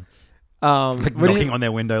 tell them. Like knocking on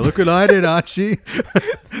their window. Look what I did, Archie.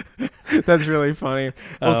 That's really funny.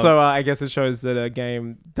 Also, I guess it shows that a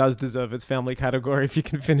game does deserve its family category if you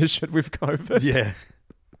can finish it with COVID. Yeah.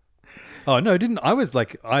 Oh no, didn't I? Was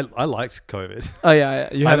like I liked COVID. Oh yeah,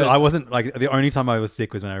 I wasn't like the only time I was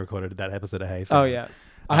sick was when I recorded that episode of Hey Fam. Oh yeah,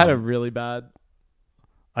 I had a really bad.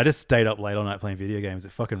 I just stayed up late all night playing video games.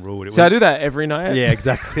 It fucking ruled. I do that every night. Yeah,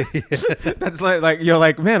 exactly. That's like you're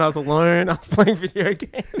like, man, I was alone. I was playing video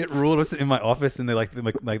games. It ruled. I was in my office and they're like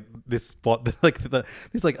this spot,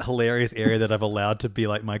 this like hilarious area that I've allowed to be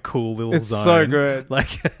like my cool little it's zone. It's so good.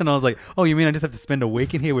 Like, and I was like, oh, you mean I just have to spend a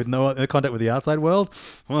week in here with no contact with the outside world?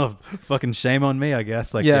 Well, fucking shame on me, I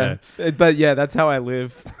guess. Like, but yeah, that's how I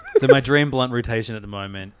live. So my dream blunt rotation at the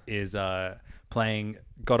moment is playing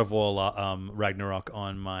God of War Ragnarok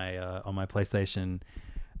on my PlayStation.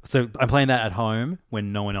 So I'm playing that at home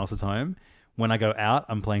when no one else is home. When I go out,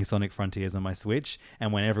 I'm playing Sonic Frontiers on my Switch.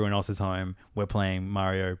 And when everyone else is home, we're playing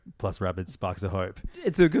Mario plus Rabbids Sparks of Hope.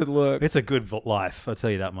 It's a good look. It's a good life, I'll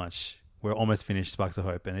tell you that much. We're almost finished Sparks of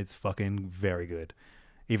Hope, and it's fucking very good.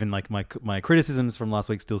 Even like my criticisms from last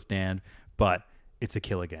week still stand, but it's a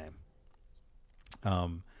killer game.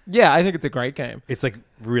 Yeah, I think it's a great game. It's like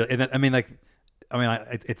really.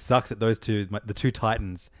 It sucks that those two, the two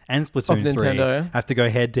titans and Splatoon 3, have to go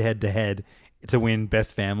head to head to win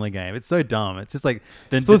Best Family Game. It's so dumb. It's just like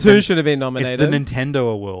Splatoon should have been nominated. It's the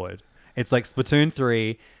Nintendo award. It's like Splatoon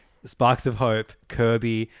 3, Sparks of Hope,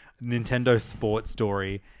 Kirby, Nintendo Sports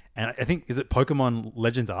Story, and I think, is it Pokemon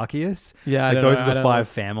Legends Arceus? Yeah, like those are the 5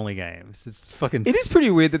 family games. It's fucking. It is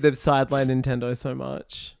pretty weird that they've sidelined Nintendo so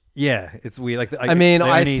much. Yeah, it's weird. Like I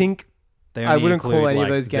wouldn't call any of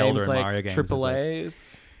those games like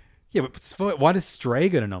AAAs. Yeah, but why does Stray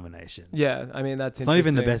get a nomination? Yeah, I mean, that's it's not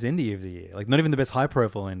even the best indie of the year. Like, not even the best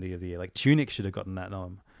high-profile indie of the year. Like, Tunic should have gotten that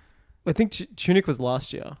nom. I think Tunic was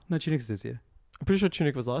last year. No, Tunic's this year. I'm pretty sure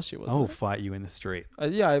Tunic was last year, wasn't it? I will fight you in the street.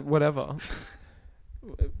 Yeah, whatever.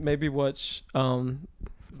 Maybe watch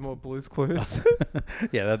more Blue's Clues.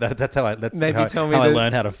 Yeah, that's how I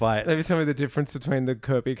learn how to fight. Maybe tell me the difference between the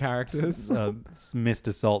Kirby characters.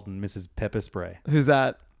 Mr. Salt and Mrs. Pepper Spray. Who's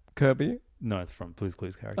that? Kirby? No, it's from Blue's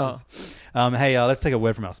Clues characters. Hey, let's take a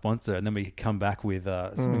word from our sponsor, and then we come back with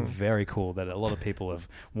something very cool that a lot of people have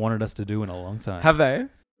wanted us to do in a long time. Have they?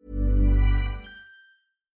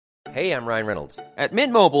 Hey, I'm Ryan Reynolds. At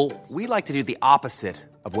Mint Mobile, we like to do the opposite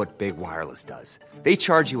of what Big Wireless does. They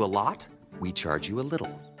charge you a lot, we charge you a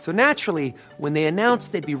little. So naturally, when they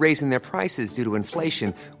announced they'd be raising their prices due to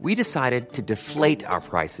inflation, we decided to deflate our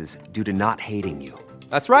prices due to not hating you.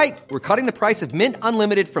 That's right. We're cutting the price of Mint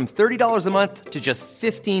Unlimited from $30 a month to just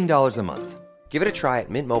 $15 a month. Give it a try at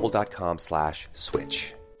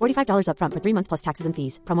mintmobile.com/switch. $45 up front for 3 months plus taxes and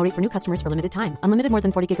fees. Promo rate for new customers for limited time. Unlimited more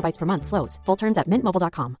than 40 gigabytes per month. Slows full terms at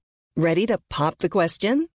mintmobile.com. Ready to pop the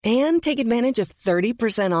question and take advantage of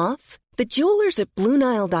 30% off? The jewelers at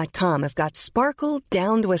BlueNile.com have got sparkle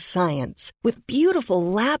down to a science with beautiful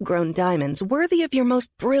lab-grown diamonds worthy of your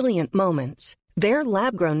most brilliant moments. Their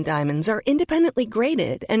lab-grown diamonds are independently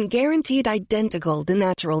graded and guaranteed identical to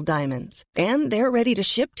natural diamonds. And they're ready to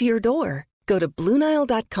ship to your door. Go to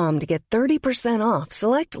BlueNile.com to get 30% off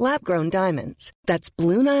select lab-grown diamonds. That's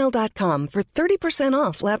BlueNile.com for 30%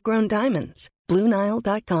 off lab-grown diamonds.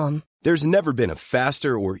 BlueNile.com. There's never been a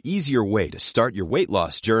faster or easier way to start your weight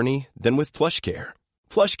loss journey than with PlushCare.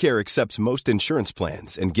 PlushCare accepts most insurance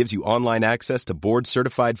plans and gives you online access to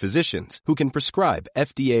board-certified physicians who can prescribe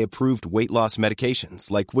FDA-approved weight loss medications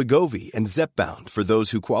like Wegovy and Zepbound for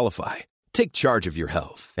those who qualify. Take charge of your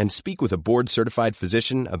health and speak with a board-certified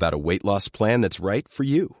physician about a weight loss plan that's right for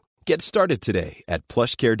you. Get started today at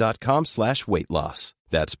plushcare.com/weight-loss.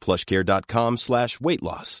 That's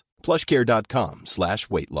plushcare.com/weight-loss.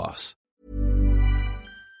 plushcare.com/weight-loss.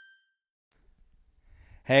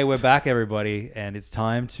 Hey, we're back, everybody, and it's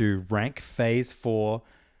time to rank Phase 4.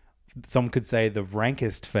 Some could say the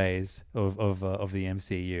rankest phase of the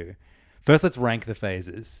MCU. First, let's rank the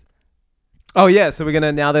phases. Oh, yeah, so we're going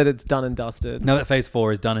to, now that it's done and dusted. Now that Phase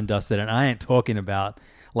 4 is done and dusted, and I ain't talking about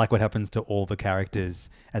like what happens to all the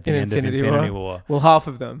characters at the end of Infinity War. Well, half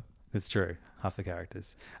of them. It's true. Half the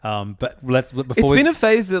characters. But let's before it's been a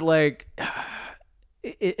phase that like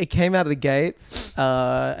it came out of the gates.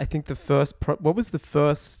 I think the first what was the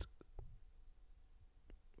first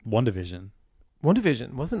WandaVision,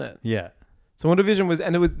 wasn't it? Yeah. So WandaVision was,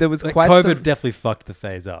 and there was like quite COVID definitely fucked the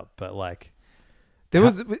phase up, but like there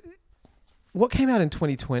was what came out in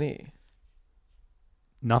 2020?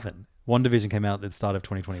 Nothing. WandaVision came out at the start of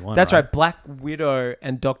 2021. That's right. Black Widow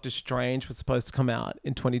and Doctor Strange was supposed to come out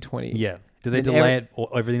in 2020. Yeah. Did they delay it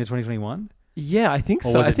everything to 2021? Yeah, I think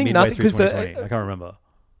so. Was I think midway nothing because I can't remember.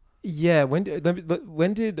 Yeah, when did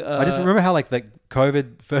I just remember how like the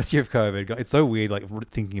COVID first year of COVID. It's so weird. Like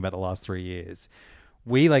thinking about the last 3 years,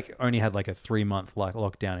 we like only had like a 3-month like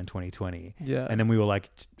lockdown in 2020. Yeah, and then we were like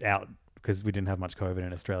out because we didn't have much COVID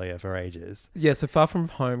in Australia for ages. Yeah, so Far From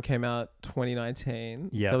Home came out 2019.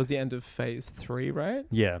 Yeah, that was the end of Phase 3, right?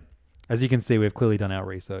 Yeah. As you can see, we've clearly done our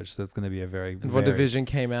research, so it's going to be a very... And WandaVision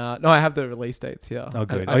came out... No, I have the release dates here. Oh,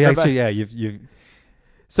 good. Actually, yeah, you've...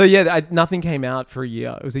 So, yeah, nothing came out for a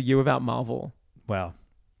year. It was a year without Marvel. Wow.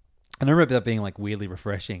 And I remember that being, like, weirdly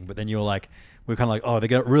refreshing, but then you were like... We were kind of like, oh,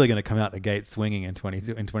 they're really going to come out the gate swinging in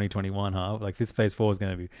 2021, huh? Like, this Phase 4 is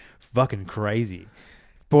going to be fucking crazy.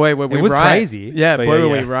 Boy, were we right. It was crazy. Yeah, boy, were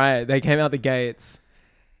we right. They came out the gates.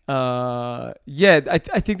 I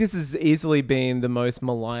think this has easily been the most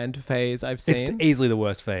maligned phase I've seen. It's easily the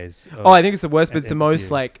worst phase. I think it's the worst, but it's the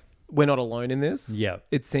most like we're not alone in this. Yeah,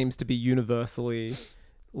 it seems to be universally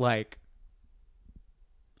like.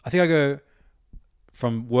 I think I go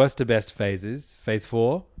from worst to best phases. Phase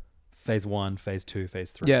 4, phase 1, phase 2,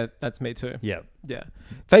 phase 3. Yeah, that's me too. Yeah. Yeah.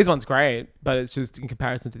 Phase 1's great, but it's just in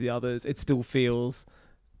comparison to the others, it still feels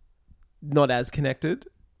not as connected.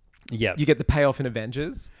 Yeah. You get the payoff in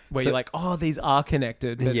Avengers where you're like, oh, these are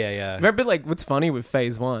connected. But yeah. Remember, like, what's funny with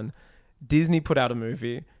phase 1, Disney put out a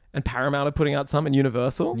movie and Paramount are putting out some and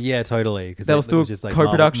Universal. Yeah, totally. Because they were still just like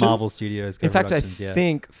co-productions. Marvel Studios co-productions. In fact, I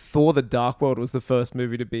think Thor: The Dark World was the first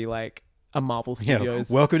movie to be like a Marvel Studios.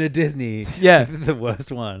 Yeah, welcome to Disney. Yeah. The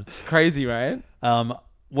worst one. It's crazy, right?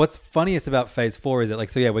 What's funniest about phase 4 is that, like,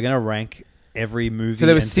 so yeah, we're going to rank every movie. So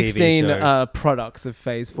there were and 16 TV show. products of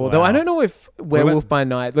phase 4. Wow. Though I don't know if Werewolf by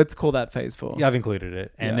Night, let's call that phase 4. Yeah, I've included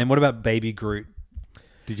it. And then what about Baby Groot?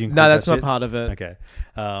 Did you include No, that's that not shit? part of it. Okay.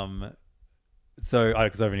 So,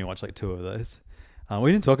 because I've only watched like 2 of those.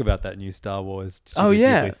 We didn't talk about that new Star Wars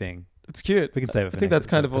Ghibli thing. It's cute. We can save it for I think next- that's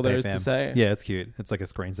kind of for all there is Payfam. to say. Yeah, it's cute. It's like a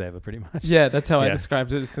screensaver pretty much. Yeah, that's how I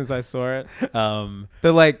described it as soon as I saw it.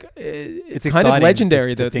 But like, it's kind of exciting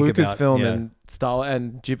legendary to that think about, Lucasfilm and Star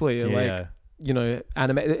and Ghibli are Yeah. like, you know,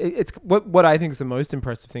 anime. It's what I think is the most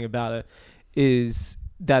impressive thing about it is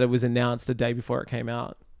that it was announced a day before it came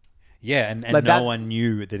out. Yeah, and Like no that- one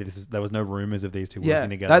knew that there was no rumors of these two working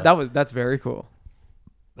together. Yeah, that's very cool.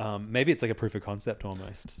 Maybe it's like a proof of concept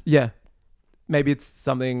almost. Yeah. Maybe it's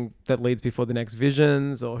something that leads before the next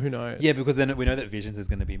Visions, or who knows. Yeah, because then we know that Visions is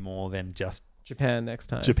going to be more than just Japan next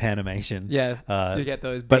time. Japanimation. Yeah, you get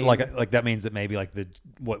those. But beam- like that means that maybe like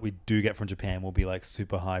what we do get from Japan will be like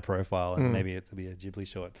super high profile, and maybe it'll be a Ghibli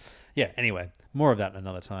short. Yeah. Anyway, more of that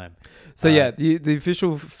another time. So the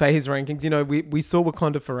official phase rankings. You know, we saw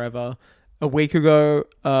Wakanda Forever a week ago.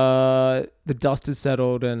 The dust has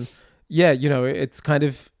settled, and yeah, you know, it's kind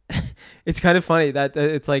of funny that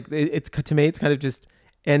it's like it's to me it's kind of just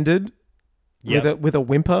ended with a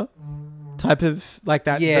whimper type of like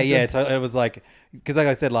that. Yeah, it was like, because like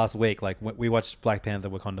I said last week, like we watched Black Panther: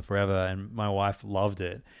 Wakanda Forever, and my wife loved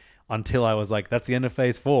it until I was like, "That's the end of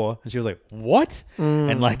phase 4," and she was like, "What?"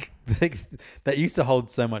 And like that used to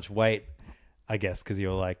hold so much weight, I guess, because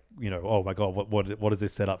you're like, you know, oh my god, what does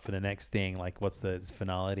this set up for the next thing? Like, what's the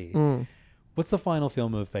finality? What's the final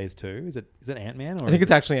film of phase 2? Is it Ant-Man? Or I think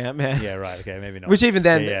it's actually Ant-Man. Yeah, right. Okay, maybe not. Which even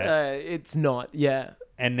then, Yeah. it's not. Yeah.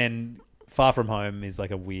 And then Far From Home is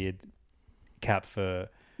like a weird cap for...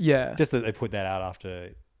 Yeah. Just that they put that out after...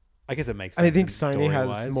 I guess it makes sense. I think in Sony has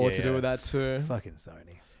story-wise. more to do with that too. Fucking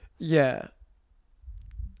Sony. Yeah.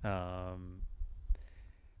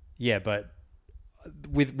 Yeah, but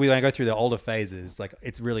when I go through the older phases, like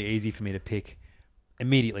it's really easy for me to pick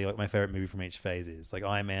immediately like my favorite movie from each phase is. Like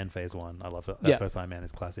Iron Man phase 1. I love it. That first Iron Man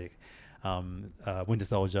is classic. Winter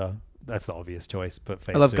Soldier, that's the obvious choice, but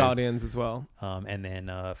phase 2. I love Guardians as well. And then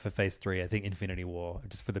for phase 3, I think Infinity War,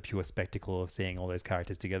 just for the pure spectacle of seeing all those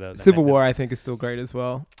characters together. Civil War, I think, is still great as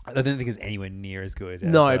well. I don't think it's anywhere near as good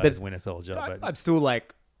as Winter Soldier. But I'm still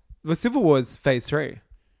like, well, Civil War is phase 3.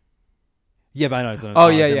 Yeah, but I know it's on. Oh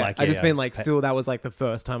yeah. Like, I just mean like, still that was like the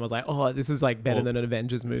first time I was like, oh, this is like better than an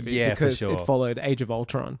Avengers movie. Yeah, because for sure. it followed Age of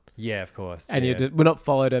Ultron. Yeah, of course. And we're not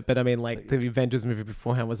followed it, but I mean like the Avengers movie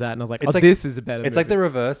beforehand was that, and I was like, it's this is a better. It's movie. like the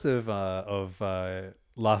reverse of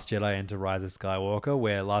Last Jedi into Rise of Skywalker,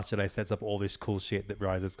 where Last Jedi sets up all this cool shit that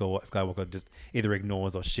Rise of Skywalker just either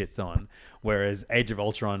ignores or shits on, whereas Age of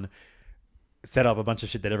Ultron set up a bunch of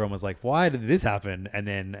shit that everyone was like, why did this happen? And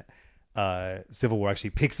then Civil War actually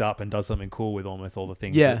picks up and does something cool with almost all the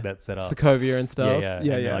things that set up. Sokovia and stuff.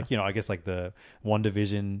 Yeah. Like, you know, I guess like the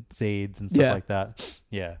WandaVision seeds and stuff like that.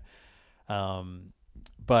 Yeah.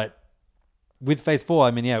 But with phase 4,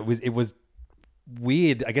 I mean, yeah, it was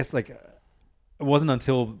weird. I guess like it wasn't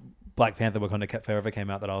until Black Panther: Wakanda Forever came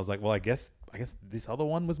out that I was like, well, I guess this other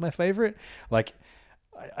one was my favorite. Like,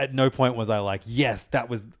 at no point was I like, yes, that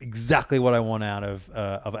was exactly what I want out of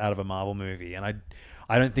a Marvel movie, and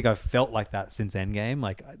I don't think I've felt like that since Endgame.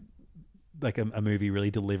 Like a movie really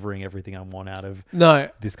delivering everything I want out of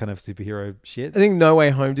this kind of superhero shit. I think No Way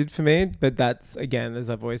Home did for me, but that's, again, as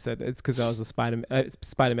I've always said, it's because I was a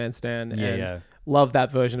Spider-Man stan and love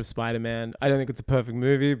that version of Spider-Man. I don't think it's a perfect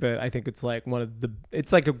movie, but I think it's like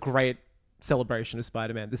it's like a great celebration of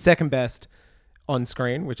Spider-Man. The second best on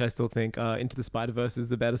screen, which I still think Into the Spider-Verse is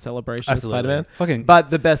the better celebration of Spider-Man. But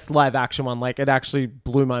the best live action one, like it actually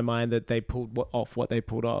blew my mind that they pulled off what they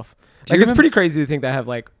pulled off. Like it's pretty crazy to think they have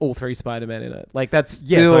like all 3 Spider-Men in it. Like that's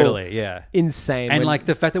still insane. And like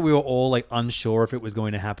the fact that we were all like unsure if it was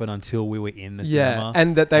going to happen until we were in the cinema.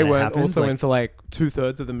 And that they weren't also in for like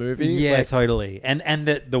 2/3 of the movie. Yeah, like, totally. And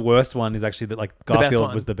that the worst one is actually that like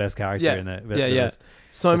Garfield was the best character in the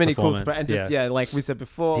So many cool and just like we said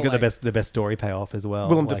before, he got like, the best story payoff. payoff as well.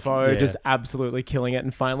 Willem Like, Dafoe yeah. just absolutely killing it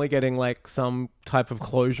and finally getting like some type of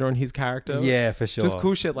closure on his character. Yeah, for sure. Just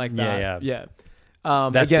cool shit like that. Yeah.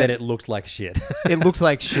 That said, it looked like shit. It looks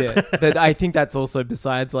like shit. But I think that's also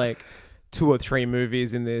besides like 2 or 3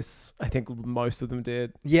 movies in this. I think most of them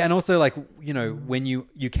did. Yeah, and also like, you know, when you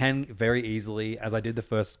can very easily, as I did the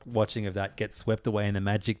first watching of that, get swept away in the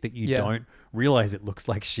magic that you don't realize it looks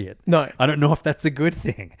like shit. No. I don't know if that's a good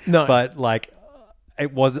thing. No. But like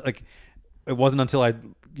it wasn't until I,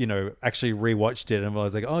 you know, actually rewatched it and I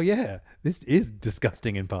was like, oh yeah, this is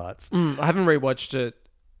disgusting in parts. I haven't rewatched it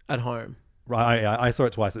at home. Right, I saw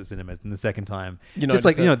it twice at the cinemas, and the second time, You just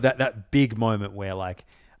like, noticed you know, it. that big moment where like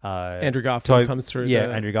Andrew Garfield comes through. Yeah,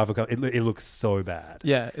 Andrew Garfield comes. It looks so bad.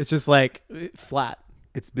 Yeah, it's just like flat.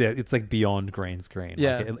 It's like beyond green screen.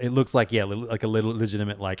 Yeah. Like it looks like like a little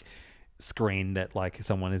legitimate like screen that like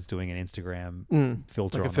someone is doing an Instagram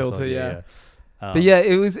filter like a on. filter, or something. yeah. But yeah,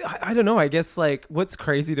 it was. I don't know. I guess like what's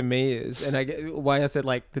crazy to me is, and I get why I said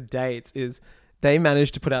like the dates is they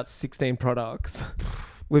managed to put out 16 products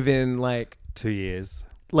within like 2 years,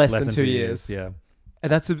 less than 2 years. Yeah,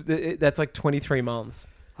 and that's like 23 months.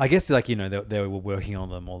 I guess like, you know, they were working on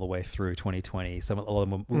them all the way through 2020. A lot of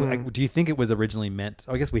them were, like, do you think it was originally meant?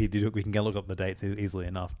 I guess we can look up the dates easily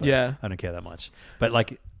enough. But Yeah. I don't care that much. But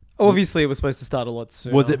like, Obviously, it was supposed to start a lot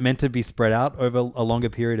sooner. was it meant to be spread out over a longer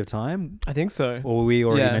period of time? I think so. Or were we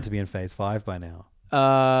already meant to be in phase 5 by now?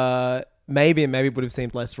 Maybe it would have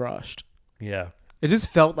seemed less rushed. Yeah. It just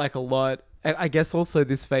felt like a lot. I guess also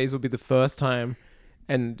this phase would be the first time,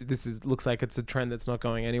 and looks like it's a trend that's not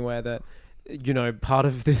going anywhere, that, you know, part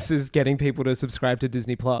of this is getting people to subscribe to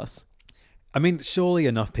Disney Plus. I mean, surely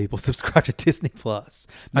enough people subscribe to Disney Plus.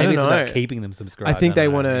 I Maybe don't it's about know. keeping them subscribed. I think they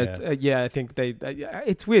don't want know. to. I think they.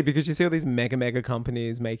 It's weird because you see all these mega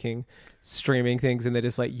companies making streaming things, and they're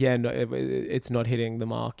just like, yeah, no, it's not hitting the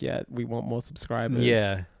mark yet. We want more subscribers.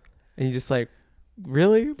 Yeah. And you're just like,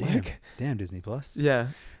 really? Damn Disney Plus. Yeah.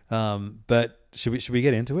 But should we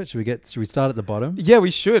get into it? Should we start at the bottom? Yeah,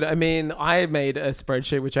 we should. I mean, I made a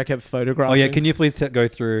spreadsheet which I kept photographing. Oh yeah, can you please go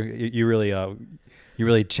through? You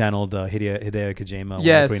really channeled Hideo Kojima.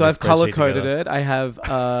 Yeah, when so I've putting this color spreadsheet coded together. it. I have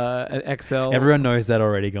an Excel. Everyone knows that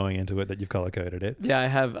already going into it, that you've color coded it. Yeah, I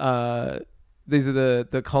have. These are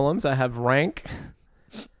the columns. I have rank,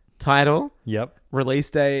 title, Yep. release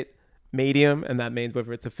date, medium, and that means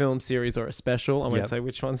whether it's a film series or a special. I won't Yep. say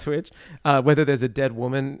which one's which. Whether there's a dead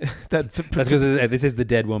woman that That's because this is the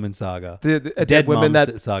Dead Woman saga. a dead woman Mum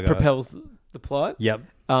that saga. propels the plot. Yep.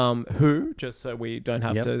 Who, just so we don't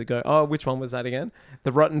have to go, oh, which one was that again?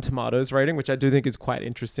 The Rotten Tomatoes rating, which I do think is quite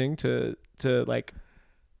interesting to like,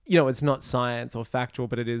 you know, it's not science or factual,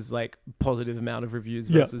 but it is like positive amount of reviews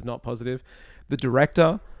versus not positive. The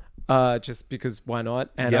director, just because why not?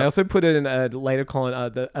 And I also put it in a later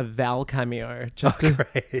column, a Val cameo,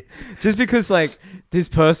 just because like this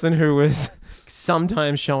person who was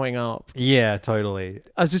sometimes showing up. Yeah, totally.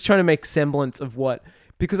 I was just trying to make semblance of what,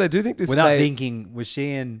 because I do think this Without thinking, was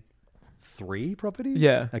she in 3 properties?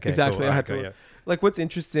 Yeah, Okay, exactly. cool. I had to. Okay, yeah. Like, what's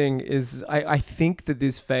interesting is I think that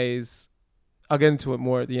this phase, I'll get into it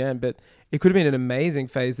more at the end, but it could have been an amazing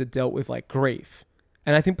phase that dealt with like grief,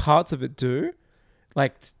 and I think parts of it do,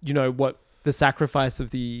 like, you know, what the sacrifice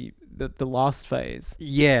of the last phase.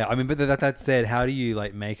 Yeah, I mean, but that said, how do you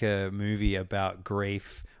like make a movie about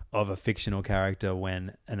grief of a fictional character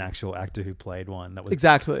when an actual actor who played one that was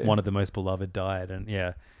Exactly. one of the most beloved died? And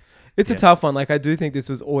It's a tough one. Like, I do think this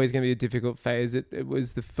was always going to be a difficult phase. It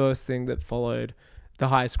was the first thing that followed the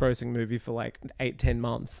highest grossing movie for like 8-10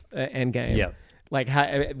 months, Endgame. Yeah. Like,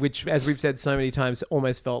 which, as we've said so many times,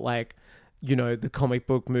 almost felt like, you know, the comic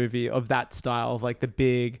book movie of that style, of like the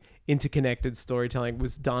big interconnected storytelling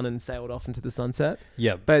was done and sailed off into the sunset.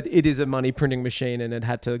 Yeah. But it is a money printing machine, and it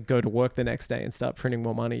had to go to work the next day and start printing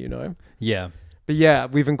more money, you know? Yeah. But yeah,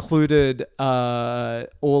 we've included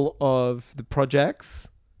all of the projects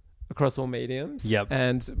across all mediums. Yep.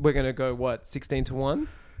 And we're going to go, 16-1?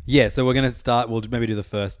 Yeah, so we're going to start, we'll maybe do the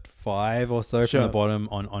first 5 or so Sure. from the bottom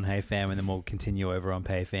on Hey Fam, and then we'll continue over on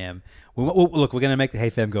Pay Fam. Look, we're going to make the Hey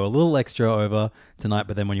Fam go a little extra over tonight,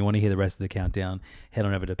 but then when you want to hear the rest of the countdown, head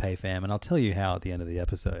on over to Pay Fam, and I'll tell you how at the end of the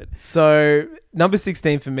episode. So number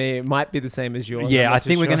 16 for me might be the same as yours. Yeah, I'm I not too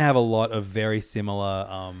think we're sure. going to have a lot of very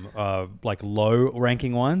similar, like low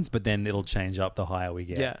ranking ones, but then it'll change up the higher we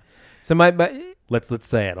get. Yeah. So my Let's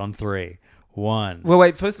say it on 3, 1. well,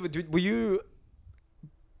 wait. First, were you?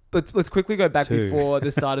 Let's quickly go back 2. before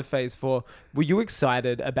the start of Phase 4. Were you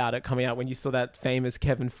excited about it coming out when you saw that famous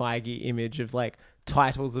Kevin Feige image of like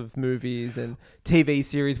titles of movies and TV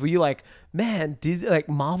series? Were you like, man, Disney, like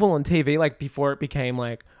Marvel on TV, like before it became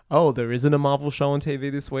like, oh, there isn't a Marvel show on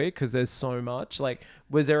TV this week because there's so much. Like,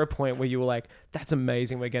 was there a point where you were like, that's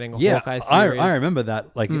amazing, we're getting a Hawkeye series? I remember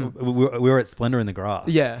that. Like, we were at Splendor in the Grass.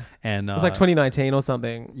 Yeah. And it was like 2019 or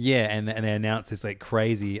something. Yeah, and they announced this like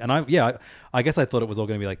crazy. And I guess I thought it was all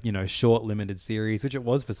going to be like, you know, short, limited series, which it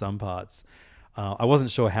was for some parts. I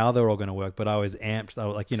wasn't sure how they were all going to work, but I was amped. I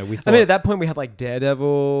was like, you know, we thought... I mean, at that point, we had like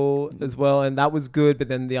Daredevil as well, and that was good, but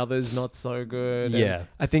then the others not so good. Yeah. And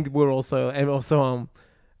I think we're also... And also,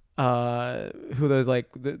 who are those, like,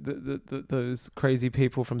 those crazy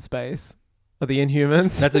people from space? Are the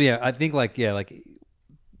Inhumans? That's I think, like, yeah, like,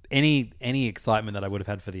 any excitement that I would have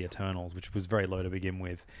had for the Eternals, which was very low to begin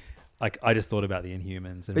with, like, I just thought about the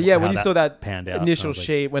Inhumans. And but yeah, how when you saw that panned out, initial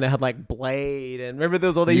sheet when it had like Blade, and remember there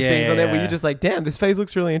was all these things on there where you're just like, damn, this phase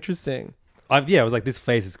looks really interesting. I was like, this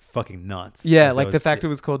phase is fucking nuts. Yeah, like the fact it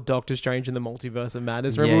was called Doctor Strange in the Multiverse of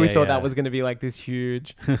Madness. Remember we thought that was going to be like this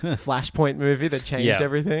huge Flashpoint movie that changed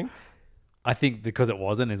everything? I think because it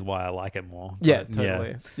wasn't is why I like it more. Yeah, But,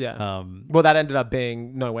 totally. Yeah. Well, that ended up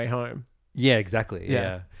being No Way Home. Yeah, exactly.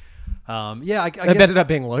 Yeah. I guess it ended up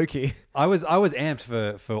being Loki. I was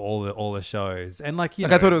amped for all the shows, and like, you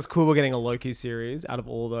know, I thought it was cool we're getting a Loki series out of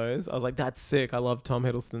all those. I was like, that's sick. I love Tom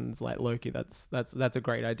Hiddleston's like Loki. That's a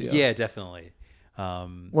great idea. Yeah, definitely.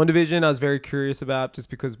 WandaVision I was very curious about just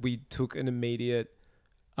because we took an immediate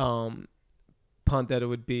punt that it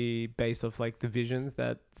would be based off like the Visions,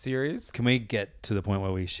 that series. Can we get to the point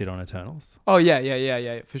where we shit on Eternals? Oh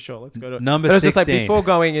yeah, for sure. Let's go to it. Number but it was 16. Just like before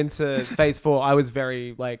going into phase 4, I was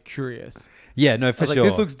very like curious. Yeah, no, for I was sure.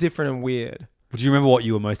 Like, this looks different and weird. Do you remember what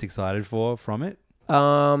you were most excited for from it?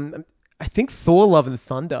 I think Thor: Love and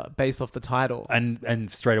Thunder, based off the title,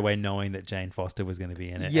 and straight away knowing that Jane Foster was going to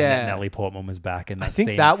be in it, yeah, and that Natalie Portman was back, and I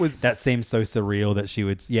think that seemed so surreal that she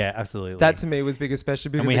would, yeah, absolutely. That to me was big, especially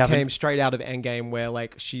because it came straight out of Endgame, where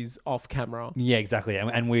like she's off camera. Yeah, exactly,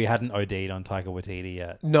 and we hadn't OD'd on Taika Waititi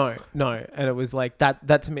yet. No, and it was like that.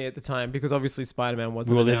 That to me at the time, because obviously Spider-Man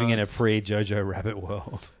wasn't. We were living in a pre-Jojo Rabbit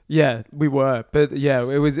world. Yeah, we were, but yeah,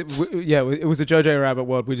 it was a Jojo Rabbit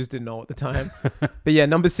world. We just didn't know at the time. But yeah,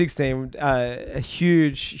 number 16, a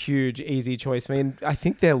huge, easy choice. I mean, I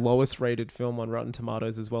think their lowest rated film on Rotten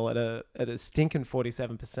Tomatoes as well, at a stinking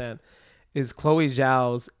 47%, is Chloe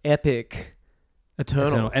Zhao's epic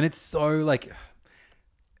Eternals. And it's so like,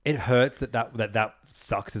 it hurts that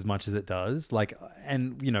sucks as much as it does. Like,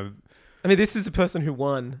 and you know, I mean, this is the person who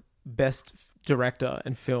won Best Director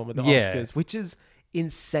and Film at the Oscars, which is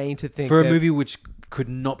insane to think. For a movie which could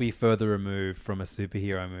not be further removed from a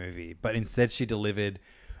superhero movie, but instead she delivered,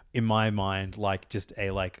 in my mind, like just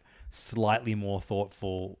a like slightly more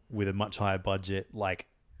thoughtful, with a much higher budget, like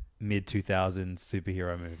mid-2000s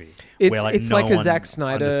superhero movie. It's like a Zack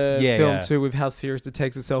Snyder film too, with how serious it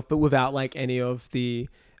takes itself, but without like any of the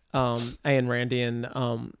Ayn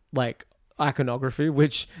Randian like iconography,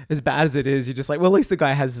 which, as bad as it is, you're just like, well, at least the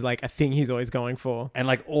guy has like a thing he's always going for. And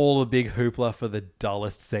like all the big hoopla for the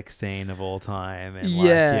dullest sex scene of all time. And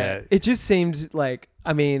it just seemed like,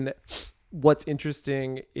 I mean, what's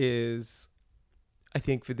interesting is, I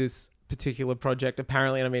think for this particular project,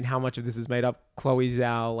 apparently, and I mean, how much of this is made up, Chloe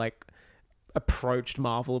Zhao like approached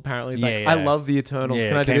Marvel, apparently. It's like, I love the Eternals.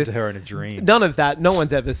 Can I do this? Came to her in a dream. None of that. No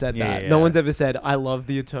one's ever said that. No one's ever said, I love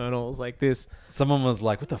the Eternals like this. Someone was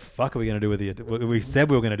like, what the fuck are we going to do with the... We said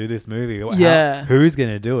we were going to do this movie. Who's going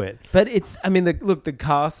to do it? But it's... I mean, the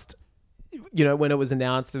cast, you know, when it was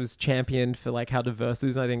announced, it was championed for like how diverse it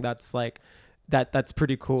is. And I think that's like... That's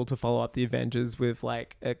pretty cool to follow up the Avengers with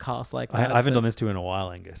like a cast like that. I haven't done this to in a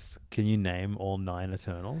while, Angus. Can you name all 9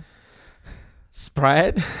 Eternals?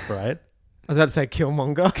 Sprite. I was about to say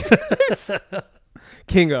Killmonger.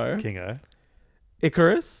 Kingo.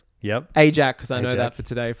 Icarus. Yep. Ajax, because I know that for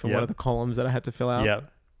today from one of the columns that I had to fill out. Yep.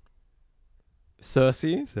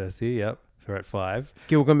 Cersei, yep. So we're at 5.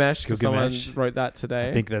 Gilgamesh, because someone wrote that today.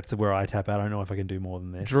 I think that's where I tap out. I don't know if I can do more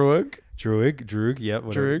than this. Droog, yep.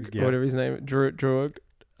 whatever his name. Droog.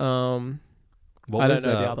 I don't know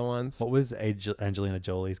the other ones. What was Angelina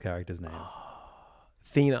Jolie's character's name?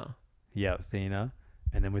 Thena. Yeah, Thena.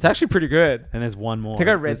 And then it's actually pretty good. And there's one more. I think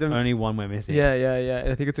I read them. Only one we're missing. Yeah.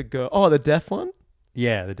 I think it's a girl. Oh, the deaf one?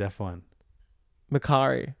 Yeah, the deaf one.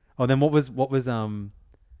 Makari. Oh, then what was the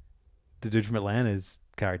dude from Atlanta's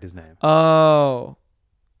character's name? Oh.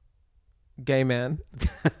 Gay man.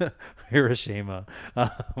 Hiroshima.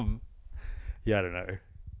 Yeah, I don't know.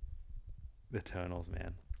 The Eternals,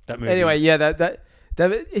 man. That movie. Anyway, yeah, that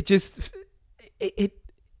it just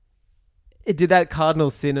it did that cardinal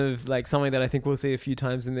sin of like something that I think we'll see a few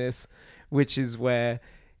times in this, which is where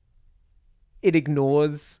it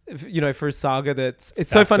ignores, you know, for a saga that's...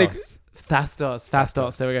 It's so funny.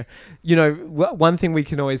 Fastos. There we go. You know, one thing we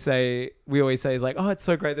always say is like, oh, it's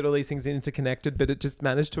so great that all these things are interconnected, but it just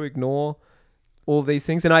managed to ignore all these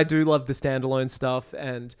things. And I do love the standalone stuff.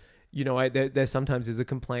 And, you know, there sometimes is a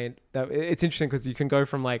complaint that it's interesting because you can go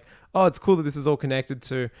from like, oh, it's cool that this is all connected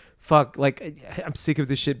to fuck, like, I'm sick of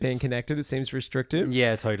this shit being connected. It seems restrictive.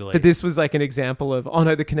 Yeah, totally. But this was like an example of, oh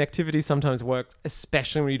no, the connectivity sometimes works,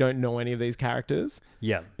 especially when you don't know any of these characters.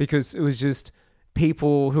 Yeah. Because it was just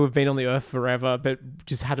people who have been on the earth forever, but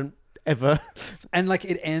just hadn't ever. And like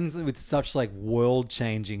it ends with such like world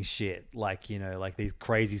changing shit, like, you know, like these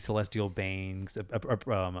crazy celestial beings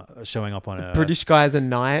showing up on Earth. British guy's a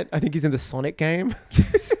knight. I think he's in the Sonic game.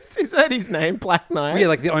 Is that his name? Black Knight? Yeah,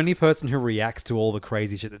 like the only person who reacts to all the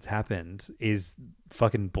crazy shit that's happened is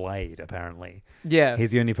fucking Blade, apparently. Yeah.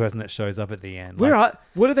 He's the only person that shows up at the end. What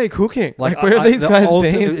are they cooking? Like where have these the guys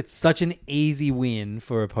been? It's such an easy win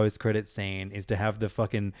for a post-credit scene is to have the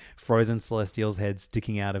fucking frozen Celestial's head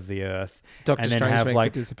sticking out of the earth. Doctor and then Strange have makes like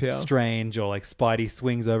it disappear. Strange or like Spidey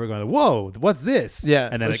swings over going, whoa, what's this? Yeah.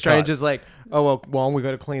 And then Strange cuts. is like, oh, well, one, we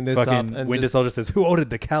got to clean this fucking up. And Winter Soldier says, who ordered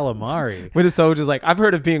the calamari? Winter Soldier's like, I've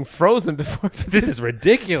heard of being frozen before. This is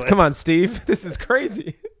ridiculous. Come on, Steve. This is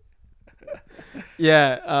crazy.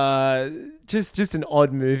 Yeah. Just an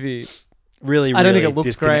odd movie. Really, I don't think it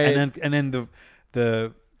looks great. And then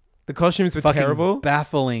the costumes were fucking terrible.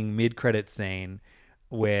 Baffling mid-credit scene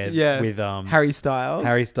where with Harry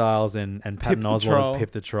Styles and Patton Oswalt as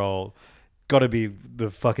Pip the Troll. Got to be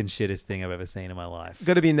the fucking shittest thing I've ever seen in my life.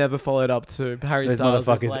 Got to be never followed up to. Harry Those Styles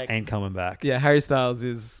motherfuckers is like, ain't coming back. Yeah, Harry Styles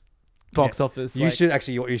is box office. You like, should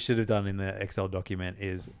actually, what you should have done in the Excel document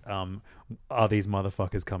is, are these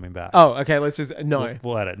motherfuckers coming back? Oh, okay. Let's just no.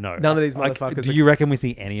 We'll add it. No, None of these motherfuckers. Do you reckon we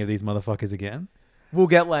see any of these motherfuckers again? We'll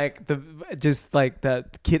get like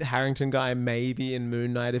that Kit Harington guy maybe in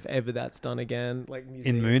Moon Knight if ever that's done again. Like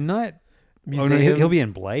museum. In Moon Knight. Museum, oh, no, he'll be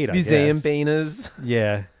in Blade. I museum guess. beaners.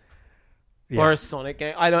 Yeah. Or a Sonic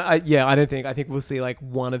game. I think we'll see like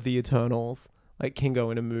one of the Eternals, like Kingo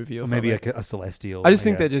in a movie or something. Maybe a Celestial. I just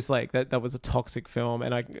think they're just like that was a toxic film,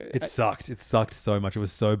 and it sucked. It sucked so much. It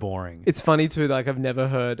was so boring. It's funny too. Like I've never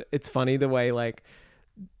heard. It's funny the way like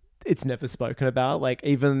it's never spoken about. Like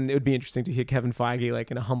even it would be interesting to hear Kevin Feige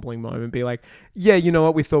like in a humbling moment be like, yeah, you know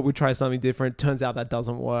what, we thought we'd try something different. Turns out that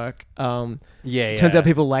doesn't work. Turns out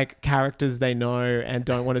people like characters they know and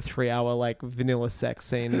don't want a 3-hour like vanilla sex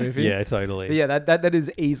scene movie. Yeah, totally. But yeah, that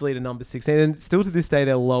is easily to number 16 and still to this day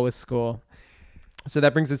their lowest score. So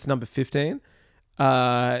that brings us to number 15.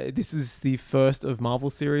 This is the first of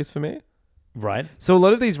Marvel series for me. Right. So a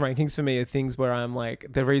lot of these rankings for me are things where I'm like,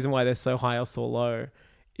 the reason why they're so high or so low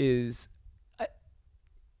is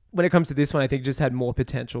when it comes to this one, I think it just had more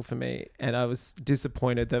potential for me. And I was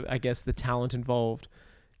disappointed that I guess the talent involved.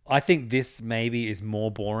 I think this maybe is more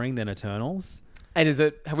boring than Eternals. And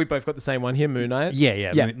have we both got the same one here? Moon Knight?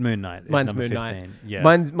 Yeah. Moon Knight. Mine's number Moon 15. Knight. Yeah.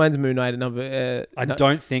 Mine's Moon Knight at number... I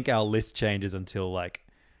don't think our list changes until like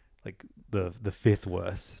the fifth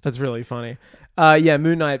worst. That's really funny.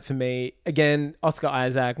 Moon Knight for me. Again, Oscar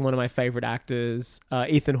Isaac, one of my favorite actors.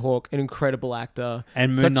 Ethan Hawke, an incredible actor.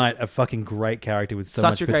 And Moon Knight, a fucking great character with so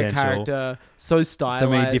much potential. Such a great character. So stylized. So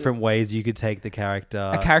many different ways you could take the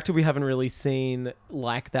character. A character we haven't really seen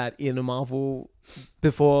like that in a Marvel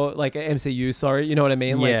before, like a MCU, sorry. You know what I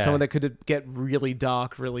mean? Like someone that could get really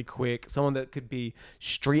dark really quick. Someone that could be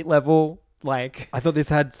street level. Like I thought this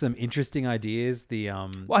had some interesting ideas. I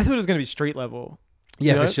thought it was going to be street level.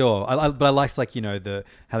 Yeah, for sure. But I liked like, you know,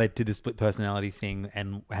 how they did the split personality thing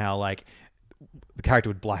and how like the character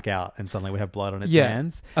would black out and suddenly would have blood on its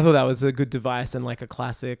hands. I thought that was a good device and like a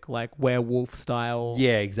classic like werewolf style.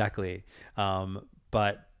 Yeah, exactly.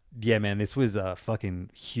 But yeah, man, this was a fucking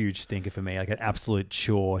huge stinker for me. Like an absolute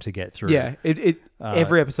chore to get through. Yeah,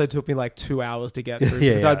 every episode took me like 2 hours to get through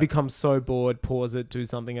because I'd become so bored, pause it, do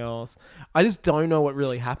something else. I just don't know what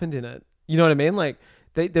really happened in it. You know what I mean? Like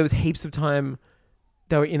there was heaps of time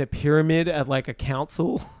they were in a pyramid at like a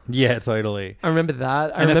council. Yeah, totally. I remember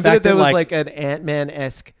that. I remember that there was like an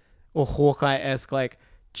Ant-Man-esque or Hawkeye-esque like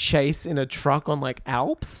chase in a truck on like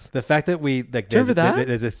Alps. The fact that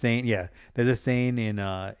there's a scene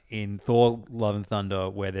in Thor Love and Thunder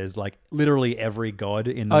where there's like literally every god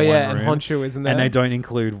in the one room. And Honshu isn't there? And they don't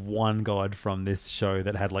include one god from this show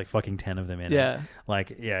that had like fucking 10 of them in it.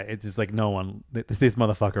 Like, it's just like no one, this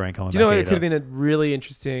motherfucker ain't coming back. Do you know what? Either. It could have been a really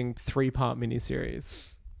interesting 3-part miniseries.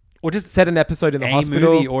 Or just set an episode in the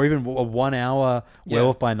hospital, movie, or even a 1-hour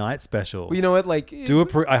Werewolf by Night special. Well, you know what? Like,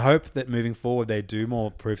 I hope that moving forward they do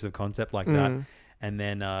more proofs of concept like that, and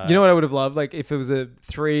then you know what I would have loved? Like if it was a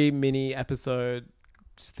 3 mini episode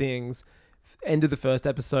things, end of the first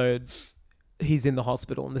episode, he's in the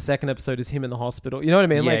hospital, and the second episode is him in the hospital. You know what I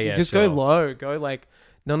mean? Yeah, Like, yeah, just sure. go low, go like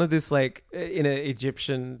none of this like in an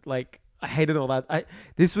Egyptian like. I hated all that.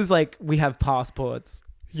 This was like we have passports.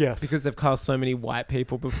 Yes. Because they've cast so many white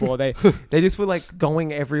people before. They just were like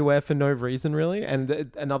going everywhere for no reason really.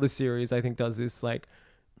 And another series I think does this like,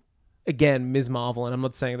 again, Ms. Marvel. And I'm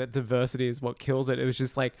not saying that diversity is what kills it. It was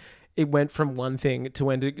just like, it went from one thing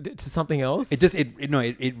to something else.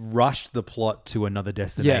 It rushed the plot to another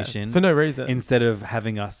destination for no reason, instead of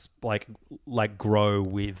having us like grow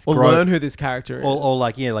with learn who this character is, or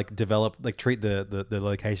like develop, like treat the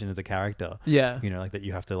location as a character. Yeah, you know, like that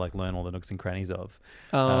you have to like learn all the nooks and crannies of.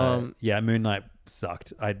 Moon Knight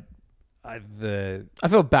sucked. I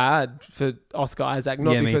felt bad for Oscar Isaac,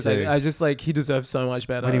 not me because too. I just like he deserves so much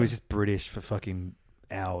better. When he was just British for fucking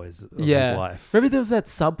hours of his life. Remember there was that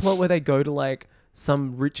subplot where they go to like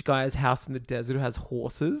some rich guy's house in the desert who has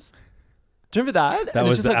horses. Do you remember that? That and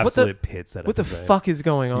was it's just the like, absolute pits. What the fuck is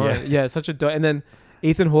going on? Yeah, such a and then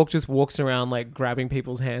Ethan Hawke just walks around like grabbing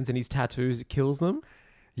people's hands and his tattoos kills them.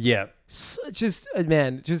 Yeah. Just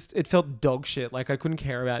man, it felt dog shit. Like I couldn't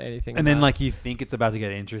care about anything. And then like you think it's about to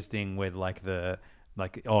get interesting with like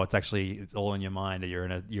it's all in your mind, or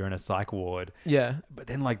you're in a psych ward. Yeah. But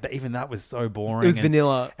then like even that was so boring. It was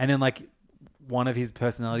vanilla. And then like one of his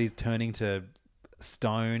personalities turning to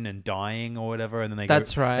stone and dying or whatever, and then they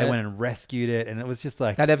went and rescued it, and it was just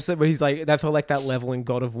like that episode where he's like, that felt like that level in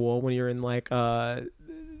God of War when you're in like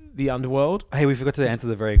the underworld. Hey, we forgot to answer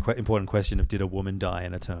the very important question of did a woman die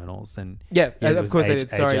in Eternals? And of course they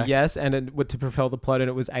did. Sorry, Ajax. yes, and to propel the plot, and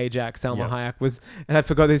it was Ajax. Salma Hayek was, and I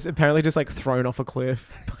forgot this. Apparently, just like thrown off a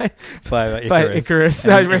cliff by Icarus,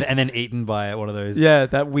 and then eaten by one of those. Yeah,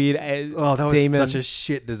 that weird. That was demon. such a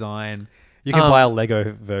shit design. You can buy a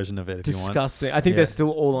Lego version of it if you want. Disgusting. I think they're still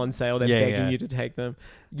all on sale. They're begging you to take them.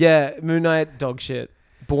 Yeah, Moon Knight, dog shit.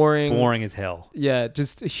 Boring as hell. Yeah,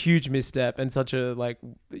 just a huge misstep and such a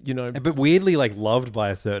but weirdly like loved by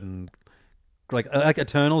a certain like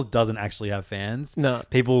Eternals doesn't actually have fans. No,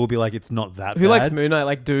 people will be like, it's not that who bad. likes Moon Knight,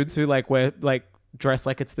 like dudes who like wear like dress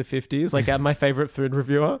like it's the 50s, like my favorite food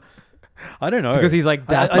reviewer. I don't know, because he's like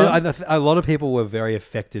dapper. A lot of people were very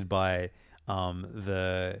affected by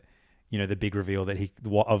the big reveal that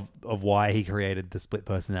of why he created the split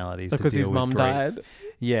personalities because his mum died.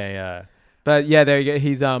 Yeah. But yeah, there you go.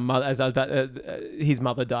 His his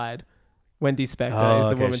mother died. Wendy Spector is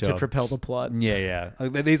the woman to propel the plot. Yeah.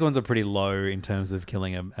 These ones are pretty low in terms of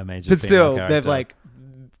killing a major. But still, character. they've like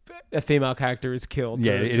a female character is killed.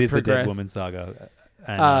 Yeah, it is the dead woman saga.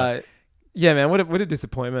 And, yeah, man, what a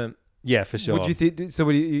disappointment. Yeah, for sure. Would you think? So,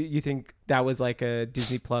 what do you think that was like a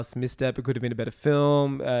Disney Plus misstep? It could have been a better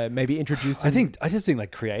film. Maybe introducing. I just think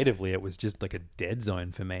like creatively, it was just like a dead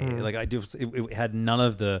zone for me. Like it had none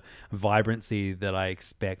of the vibrancy that I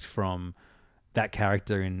expect from that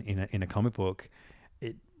character in a comic book.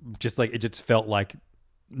 It just felt like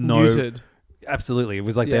muted. Absolutely, it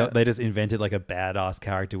was like they just invented like a badass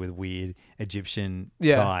character with weird Egyptian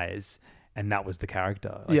ties, and that was the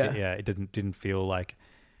character. Like, it didn't feel like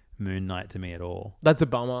Moon Knight to me at all. That's a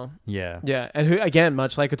bummer. Yeah. And who, again,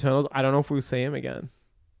 much like Eternals, I don't know if we'll see him again.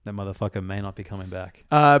 That motherfucker may not be coming back.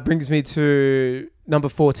 Brings me to number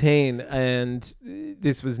 14, and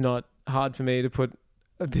this was not hard for me to put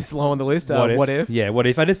this low on the list. What if? Yeah, what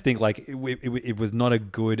if? I just think like it was not a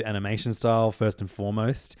good animation style, first and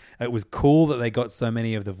foremost. It was cool that they got so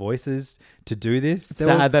many of the voices to do this. It's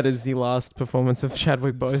sad that is the last performance of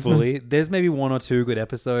Chadwick Boseman. Fully. There's maybe one or two good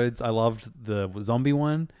episodes. I loved the zombie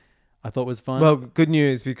one. I thought was fun. Well, good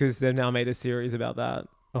news, because they've now made a series about that.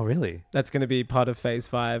 Oh, really? That's going to be part of Phase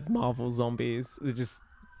 5, Marvel Zombies. They're just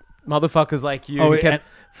motherfuckers like you who kept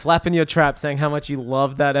flapping your trap saying how much you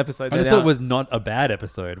loved that episode. I just thought it was not a bad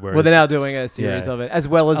episode. Well, they're now doing a series of it, as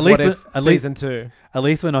well as Season 2. At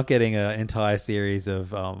least we're not getting an entire series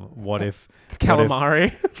of What If...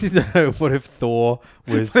 Calamari. What if Thor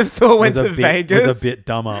was... What if Thor went to Vegas? Was a bit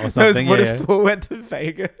dumber or something. What if Thor went to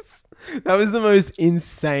Vegas? That was the most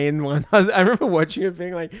insane one. I remember watching it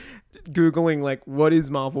being like... Googling like, what is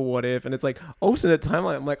Marvel What If? And it's like, alternate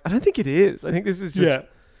timeline. I'm like, I don't think it is. I think this is just... Yeah.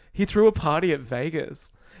 He threw a party at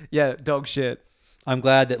Vegas. Yeah, dog shit. I'm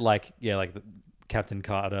glad that like Captain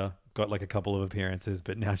Carter got like a couple of appearances,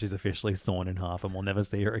 but now she's officially sawn in half and we'll never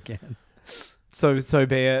see her again. So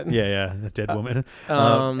be it. Yeah, a dead woman.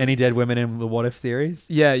 Any dead women in the What If series?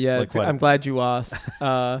 Yeah. I'm glad you asked.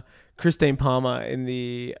 Christine Palmer in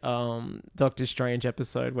the Doctor Strange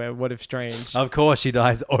episode where What If Strange? Of course, she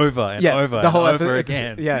dies over and over the whole and over episode,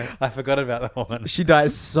 again. Yeah, I forgot about that one. She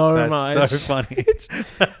dies so much. That's so funny.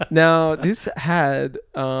 Now, this had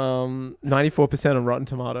 94% on Rotten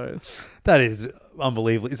Tomatoes. That is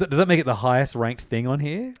unbelievable. Does that make it the highest ranked thing on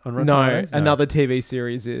here? On Rotten No, Tomatoes? another TV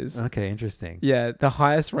series is. Okay, interesting. Yeah, the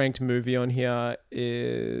highest ranked movie on here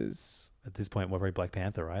is... At this point, we're very Black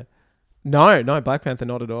Panther, right? No, Black Panther,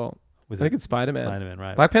 not at all. I think it it's Spider-Man. Spider-Man,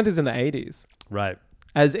 right. Black Panther's in the 80s. Right.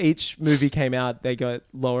 As each movie came out, they got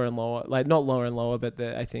lower and lower. Like, not lower and lower, but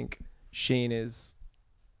I think Sheen is...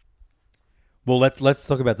 Well, let's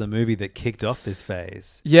talk about the movie that kicked off this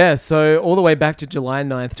phase. Yeah, so all the way back to July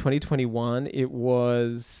 9th, 2021, it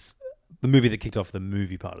was... The movie that kicked off the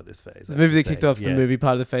movie part of this phase. The movie that kicked off the movie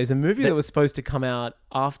part of the phase. A movie that was supposed to come out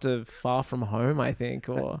after Far From Home, I think.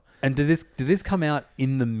 And did this come out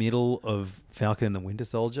in the middle of Falcon and the Winter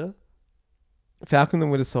Soldier? Falcon and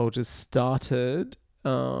the Winter Soldier started...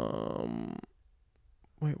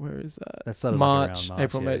 Wait, where is that? That started March, like around March,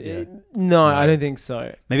 April, May. yeah. No, I don't think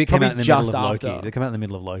so. Maybe it came out in the middle of after. Loki. Did it come out in the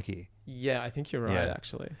middle of Loki? Yeah, I think you're right,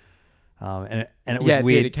 actually. And it was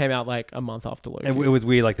weird. It came out like a month after Loki. It was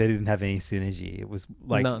weird, like they didn't have any synergy. It was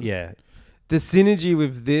like, None. yeah. The synergy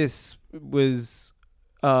with this was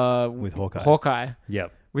with Hawkeye. Hawkeye.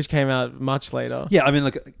 Yep. Which came out much later. Yeah, I mean,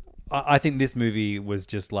 look, I think this movie was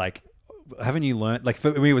just like, haven't you learned? Like,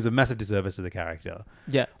 for me, it was a massive disservice to the character.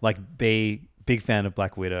 Yeah. Like, big fan of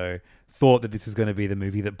Black Widow, thought that this was going to be the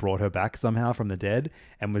movie that brought her back somehow from the dead,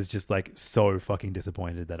 and was just like so fucking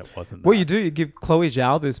disappointed that it wasn't that. What you do, you give Chloe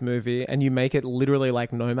Zhao this movie and you make it literally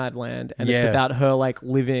like Nomadland, and it's about her like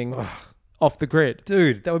living off the grid.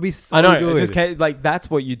 Dude, that would be so I know, good. it just came, like that's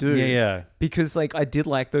what you do. Yeah. Because like I did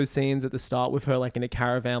like those scenes at the start with her like in a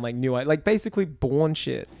caravan, like like basically Bourne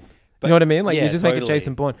shit. But, you know what I mean? Like yeah, you just totally. make it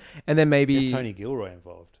Jason Bourne, and then maybe Tony Gilroy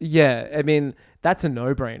involved. Yeah, I mean that's a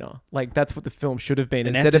no-brainer. Like that's what the film should have been.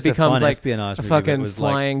 And Instead, that's it just a becomes fun like espionage a movie that fucking was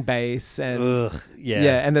flying like, base, and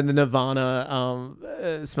and then the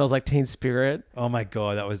Nirvana smells like Teen Spirit. Oh my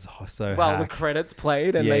god, that was so. Well, the hack. credits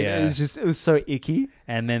played, and it was so icky.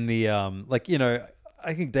 And then the like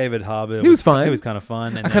I think David Harbour was fine. He was kind of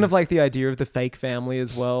fun. And I kind of like the idea of the fake family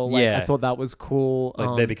as well. Like, I thought that was cool.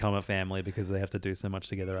 Like they become a family because they have to do so much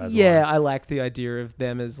together as one. I liked the idea of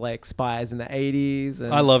them as like spies in the 80s.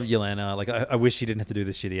 And I love Yelena. Like I wish she didn't have to do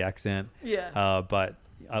the shitty accent. Yeah. But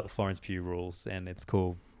Florence Pugh rules, and it's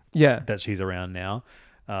cool. Yeah. That she's around now.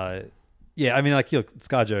 I mean, like look,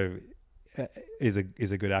 ScarJo is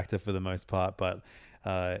a good actor for the most part, but.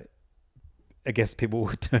 I guess people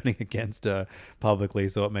were turning against her publicly,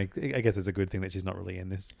 so I guess it's a good thing that she's not really in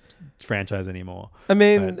this franchise anymore. I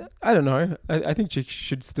mean, I don't know. I think she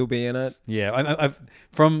should still be in it. Yeah, I've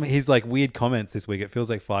from his like weird comments this week, it feels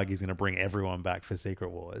like Feige's going to bring everyone back for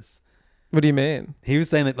Secret Wars. What do you mean? He was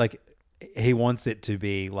saying that like he wants it to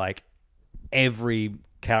be like every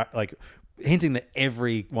like hinting that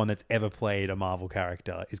everyone that's ever played a Marvel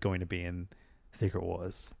character is going to be in Secret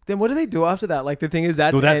Wars. Then what do they do after that? Like the thing is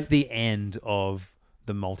that's the end of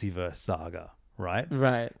the multiverse saga, right?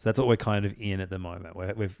 Right. So that's what we're kind of in at the moment.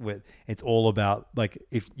 We're it's all about like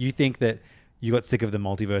if you think that you got sick of the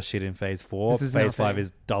multiverse shit in Phase 4, Phase 5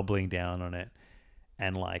 is doubling down on it,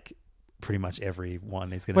 and like pretty much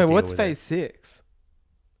everyone is going to. Wait, deal what's with Phase it. 6?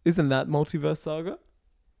 Isn't that multiverse saga?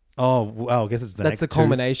 Oh, well, I guess it's that's the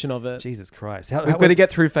culmination of it. Jesus Christ! We've got to get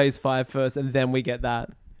through Phase 5 first, and then we get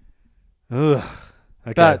that. Ugh.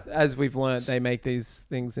 Okay. But as we've learned, they make these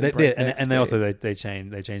things in and they also they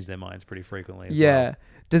change their minds pretty frequently as well.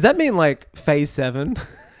 Does that mean like Phase 7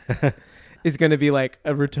 is going to be like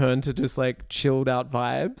a return to just like chilled out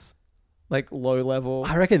vibes, like low level?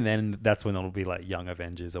 I reckon then that's when it'll be like Young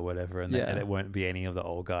Avengers or whatever, and it won't be any of the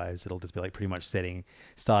old guys. It'll just be like pretty much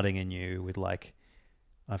starting anew with like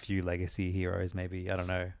a few legacy heroes, maybe. I don't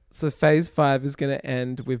know. So Phase 5 is going to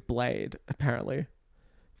end with Blade, apparently.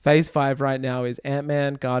 Phase 5 right now is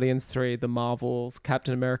Ant-Man, Guardians 3, The Marvels,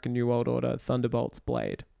 Captain America: New World Order, Thunderbolts,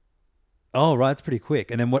 Blade. Oh, right, it's pretty quick.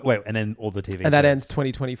 And then and then all the TV shows. And that ends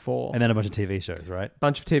 2024. And then a bunch of TV shows, right?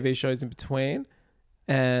 Bunch of TV shows in between.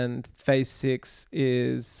 And Phase 6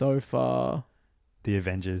 is so far The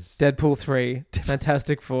Avengers. Deadpool 3,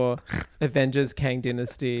 Fantastic Four, Avengers Kang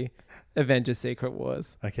Dynasty, Avengers Secret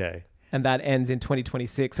Wars. Okay. And that ends in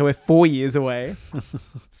 2026. So we're 4 years away.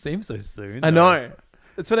 Seems so soon. I know.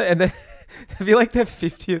 That's what and then it'd be like their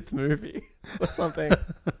 50th movie or something.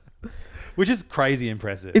 Which is crazy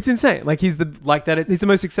impressive. It's insane. Like he's the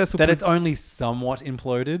most successful. That it's only somewhat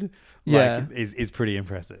imploded. Like, is pretty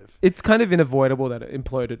impressive. It's kind of unavoidable that it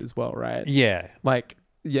imploded as well, right? Yeah. Like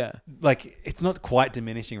Yeah. Like, it's not quite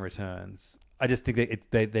diminishing returns. I just think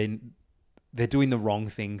that they're doing the wrong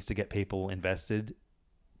things to get people invested.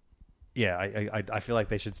 Yeah, I feel like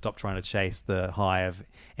they should stop trying to chase the high of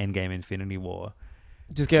Endgame Infinity War.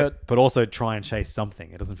 Just get, but also try and chase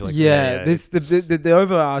something. It doesn't feel like this the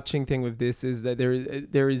overarching thing with this is that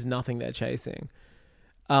there is nothing they're chasing.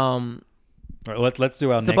 All right, let's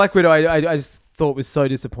do our next. Black Widow, I just thought was so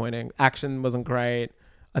disappointing. Action wasn't great.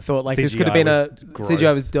 I thought like this could have been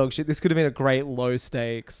CGI was dog shit. This could have been a great low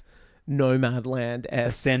stakes Nomadland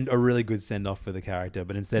a really good send off for the character,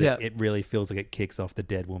 but instead it really feels like it kicks off the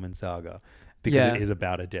dead woman saga. Because it is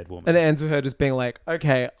about a dead woman. And it ends with her just being like,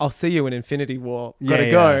 okay, I'll see you in Infinity War.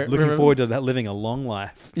 Gotta go. Looking forward to that, living a long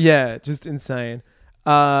life. Yeah, just insane.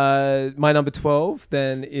 My number 12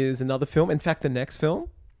 then is another film. In fact, the next film.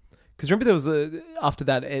 Because remember there was after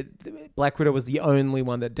that, Black Widow was the only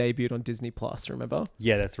one that debuted on Disney Plus, remember?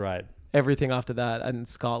 Yeah, that's right. Everything after that, and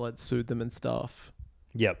Scarlett sued them and stuff.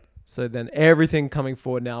 Yep. So then everything coming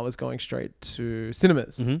forward now is going straight to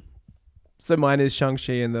cinemas. Mm-hmm. So mine is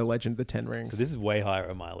Shang-Chi and the Legend of the Ten Rings. So this is way higher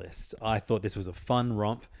on my list. I thought this was a fun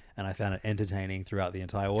romp, and I found it entertaining throughout the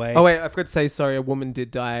entire way. Oh, wait, I forgot to say, sorry, a woman did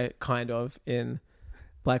die, kind of, in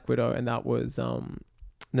Black Widow, and that was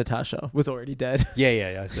Natasha, was already dead.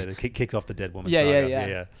 Yeah, I said it kicks off the dead woman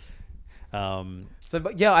saga.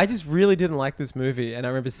 Yeah. I just really didn't like this movie, and I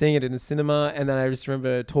remember seeing it in the cinema, and then I just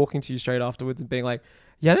remember talking to you straight afterwards and being like,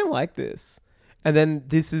 yeah, I didn't like this. And then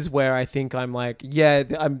this is where I think I'm like,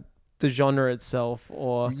 I'm the genre itself,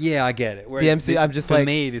 or I get it. The MC, I'm just for like,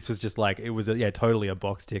 me, this was just like it was totally a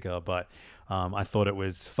box ticker, but I thought it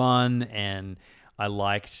was fun, and I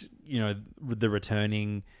liked the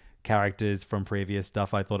returning characters from previous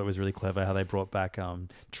stuff. I thought it was really clever how they brought back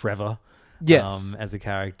Trevor, as a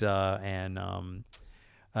character, and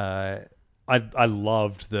I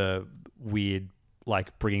loved the weird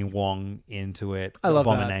like bringing Wong into it, I love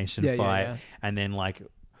Abomination that. fight, and then like.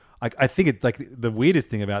 I think it's like the weirdest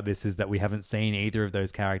thing about this is that we haven't seen either of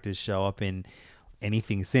those characters show up in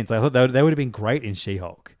anything since. I thought they would have been great in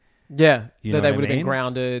She-Hulk. Yeah, you know they would have been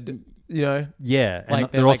grounded. Yeah, and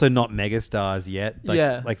like they're also not megastars yet.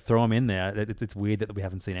 Yeah, like throw them in there. It's weird that we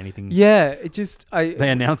haven't seen anything. Yeah, it just they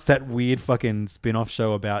announced that weird fucking spin-off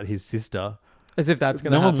show about his sister. As if that's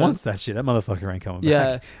going to happen. No one wants that shit. That motherfucker ain't coming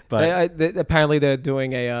back. But apparently they're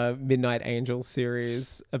doing a Midnight Angel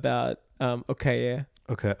series about Okoye.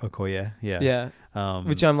 Okoye, yeah. Yeah.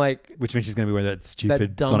 Which I'm like... Which means she's going to be wearing that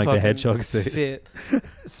stupid Sonic the Hedgehog suit. Fit,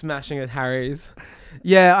 smashing at Harry's.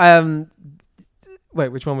 Yeah, wait,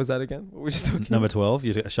 which one was that again? What were we just talking Number 12,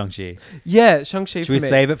 you're Shang-Chi. Yeah, Shang-Chi. Should we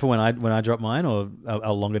save it for when I drop mine, or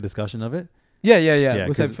a longer discussion of it? Yeah.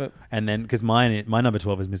 We'll save it for... And then, because my number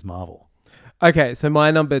 12 is Ms. Marvel. Okay, so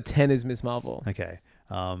my number 10 is Ms. Marvel. Okay.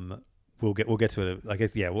 We'll get to it. I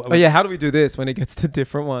guess, yeah. How do we do this when it gets to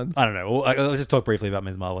different ones? I don't know. Let's just talk briefly about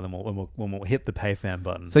Ms. Marvel, and then we'll hit the pay fan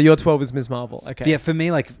button. So your 12 is Ms. Marvel. Okay. Yeah, for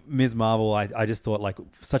me, like Ms. Marvel, I just thought like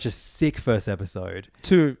such a sick first episode.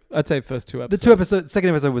 I'd say first two episodes. The 2 episodes,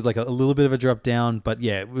 second episode was like a little bit of a drop down, but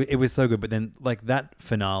yeah, it was so good. But then like that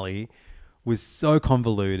finale was so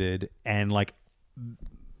convoluted, and like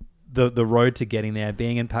the road to getting there,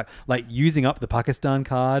 being in like using up the Pakistan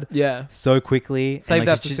card, so quickly. Save and,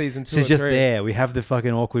 that for season 2. She's just 3. there. We have the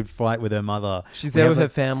fucking awkward fight with her mother. She's there with her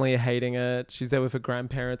family, hating it. She's there with her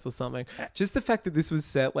grandparents or something. Just the fact that this was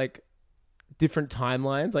set like different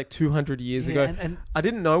timelines, like 200 years ago. And I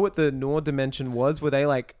didn't know what the Noor dimension was. Were they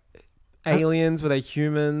like aliens? Were they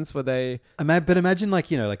humans? Were they? But imagine like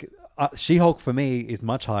like. She-Hulk for me is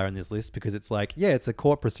much higher on this list because it's like, it's a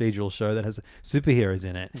court procedural show that has superheroes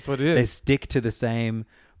in it. That's what it is. They stick to the same,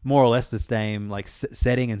 more or less the same like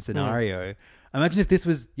setting and scenario. Imagine if this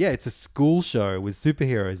was, it's a school show with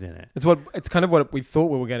superheroes in it. It's kind of what we thought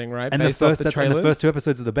we were getting, right? And Based off the trailers. And the first 2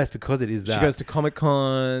 episodes are the best because it is that. She goes to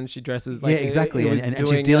Comic-Con, she dresses like... Yeah, exactly. And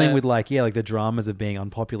she's dealing with like the dramas of being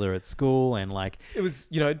unpopular at school, and like... It was,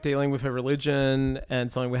 dealing with her religion and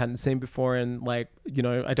something we hadn't seen before, and like,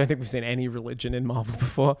 I don't think we've seen any religion in Marvel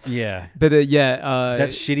before. Yeah. But that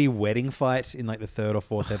shitty wedding fight in like the 3rd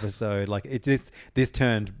or 4th episode, like this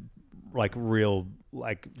turned like real...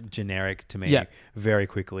 like generic to me very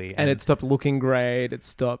quickly, and it stopped looking great, it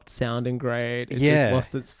stopped sounding great, it just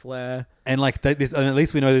lost its flair. And like this, at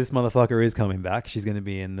least we know this motherfucker is coming back. She's going to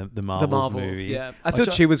be in the Marvels movie. I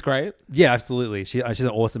thought she was great. Yeah, absolutely. She's an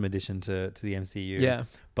awesome addition to the MCU. Yeah,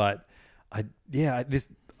 but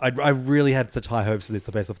I really had such high hopes for this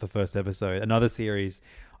based off the first episode. Another series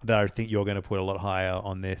that I think you're going to put a lot higher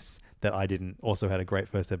on this, that I didn't, also had a great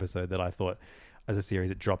first episode that I thought as a series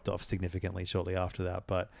it dropped off significantly shortly after that,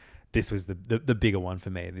 but this was the bigger one for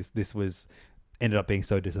me. This was ended up being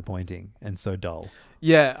so disappointing and so dull.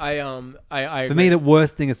 Yeah, I for me, the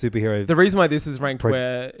worst thing a superhero. The reason why this is ranked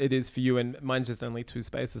where it is for you and mine's just only 2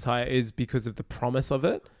 spaces higher is because of the promise of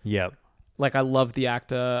it. Yep. Like, I love the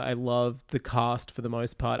actor. I love the cast for the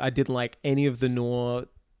most part. I didn't like any of the Noor,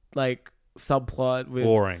 like, subplot with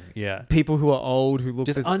boring. Yeah. People who are old who look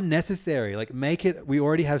just unnecessary. Like, make it. We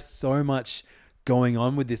already have so much going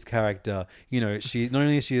on with this character. You know, she not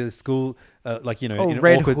only is she a school, like, you know, in an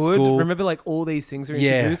Red awkward Hood. school. Remember, like, all these things are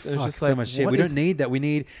introduced. Yeah, and it's just so like, much shit. We don't need that. We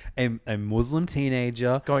need a Muslim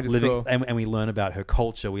teenager going to school, and we learn about her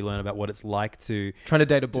culture. We learn about what it's like to trying to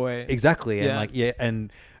date a boy. Exactly, and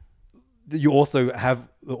and you also have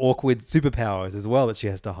the awkward superpowers as well that she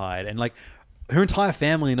has to hide, and like her entire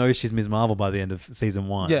family knows she's Ms. Marvel by the end of season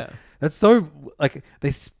 1. Yeah. That's so, like,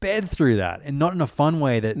 they sped through that, and not in a fun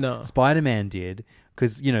way that Spider-Man did,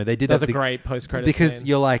 because, you know, they did that. That's a great post-credit because scene.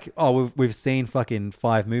 You're like, oh, we've seen fucking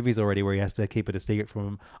 5 movies already where he has to keep it a secret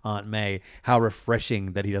from Aunt May. How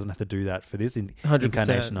refreshing that he doesn't have to do that for this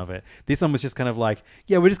incarnation of it. This one was just kind of like,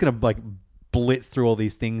 yeah, we're just going to, like, blitz through all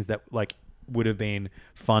these things that, like, would have been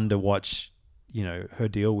fun to watch, you know, her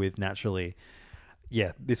deal with naturally.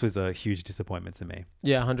 Yeah, this was a huge disappointment to me.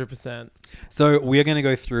 Yeah, 100%. So we're going to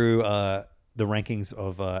go through the rankings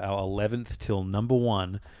of our 11th till number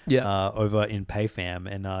 1 over in PayFam.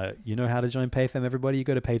 And you know how to join PayFam, everybody. You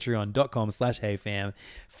go to patreon.com/HeyFam.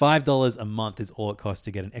 $5 a month is all it costs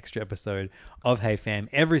to get an extra episode of HeyFam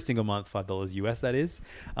every single month, $5 US, that is.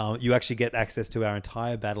 You actually get access to our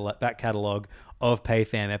entire back catalogue of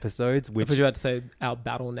PayFam episodes. Which I thought you had to say our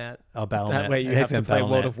Battle.net. Our Battle.net. That way you have to play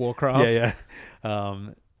World of Warcraft. Yeah.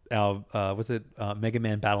 Our Mega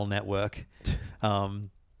Man Battle Network.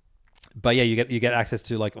 But yeah, you get access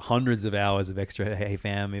to like hundreds of hours of extra Hey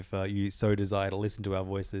Fam if you so desire to listen to our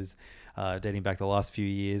voices, dating back the last few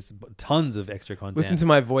years. Tons of extra content. Listen to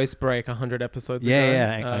my voice break 100 episodes ago.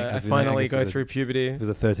 Yeah. I finally go through puberty. It was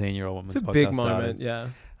a 13-year-old when it's this a podcast big started. moment, yeah.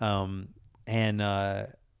 And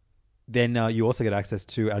then you also get access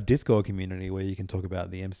to our Discord community where you can talk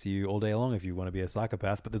about the MCU all day long if you want to be a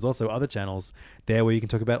psychopath. But there's also other channels there where you can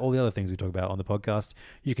talk about all the other things we talk about on the podcast.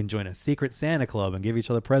 You can join a secret Santa club and give each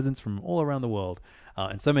other presents from all around the world.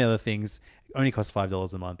 And so many other things. It only costs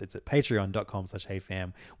 $5 a month. It's at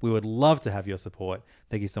patreon.com/HeyFam. We would love to have your support.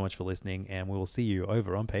 Thank you so much for listening, and we will see you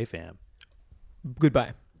over on PayFam.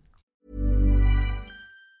 Goodbye.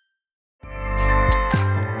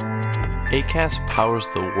 Acast powers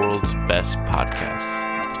the world's best podcasts.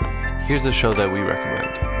 Here's a show that we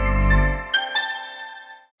recommend.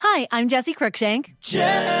 Hi, I'm Jessie Cruikshank. Jessie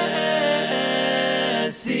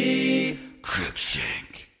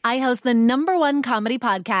Cruikshank. I host the #1 comedy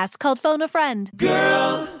podcast called Phone a Friend.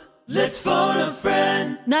 Girl, let's phone a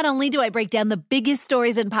friend. Not only do I break down the biggest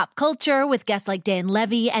stories in pop culture with guests like Dan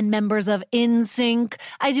Levy and members of NSYNC,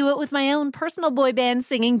 I do it with my own personal boy band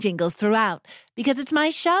singing jingles throughout. Because it's my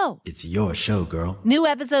show. It's your show, girl. New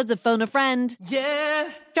episodes of Phone a Friend. Yeah.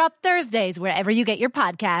 Drop Thursdays wherever you get your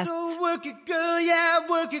podcasts. So work it, girl, yeah,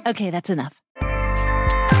 work it. Okay, that's enough.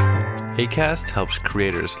 Acast helps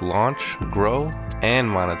creators launch, grow, and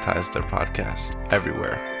monetize their podcasts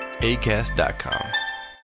everywhere. Acast.com.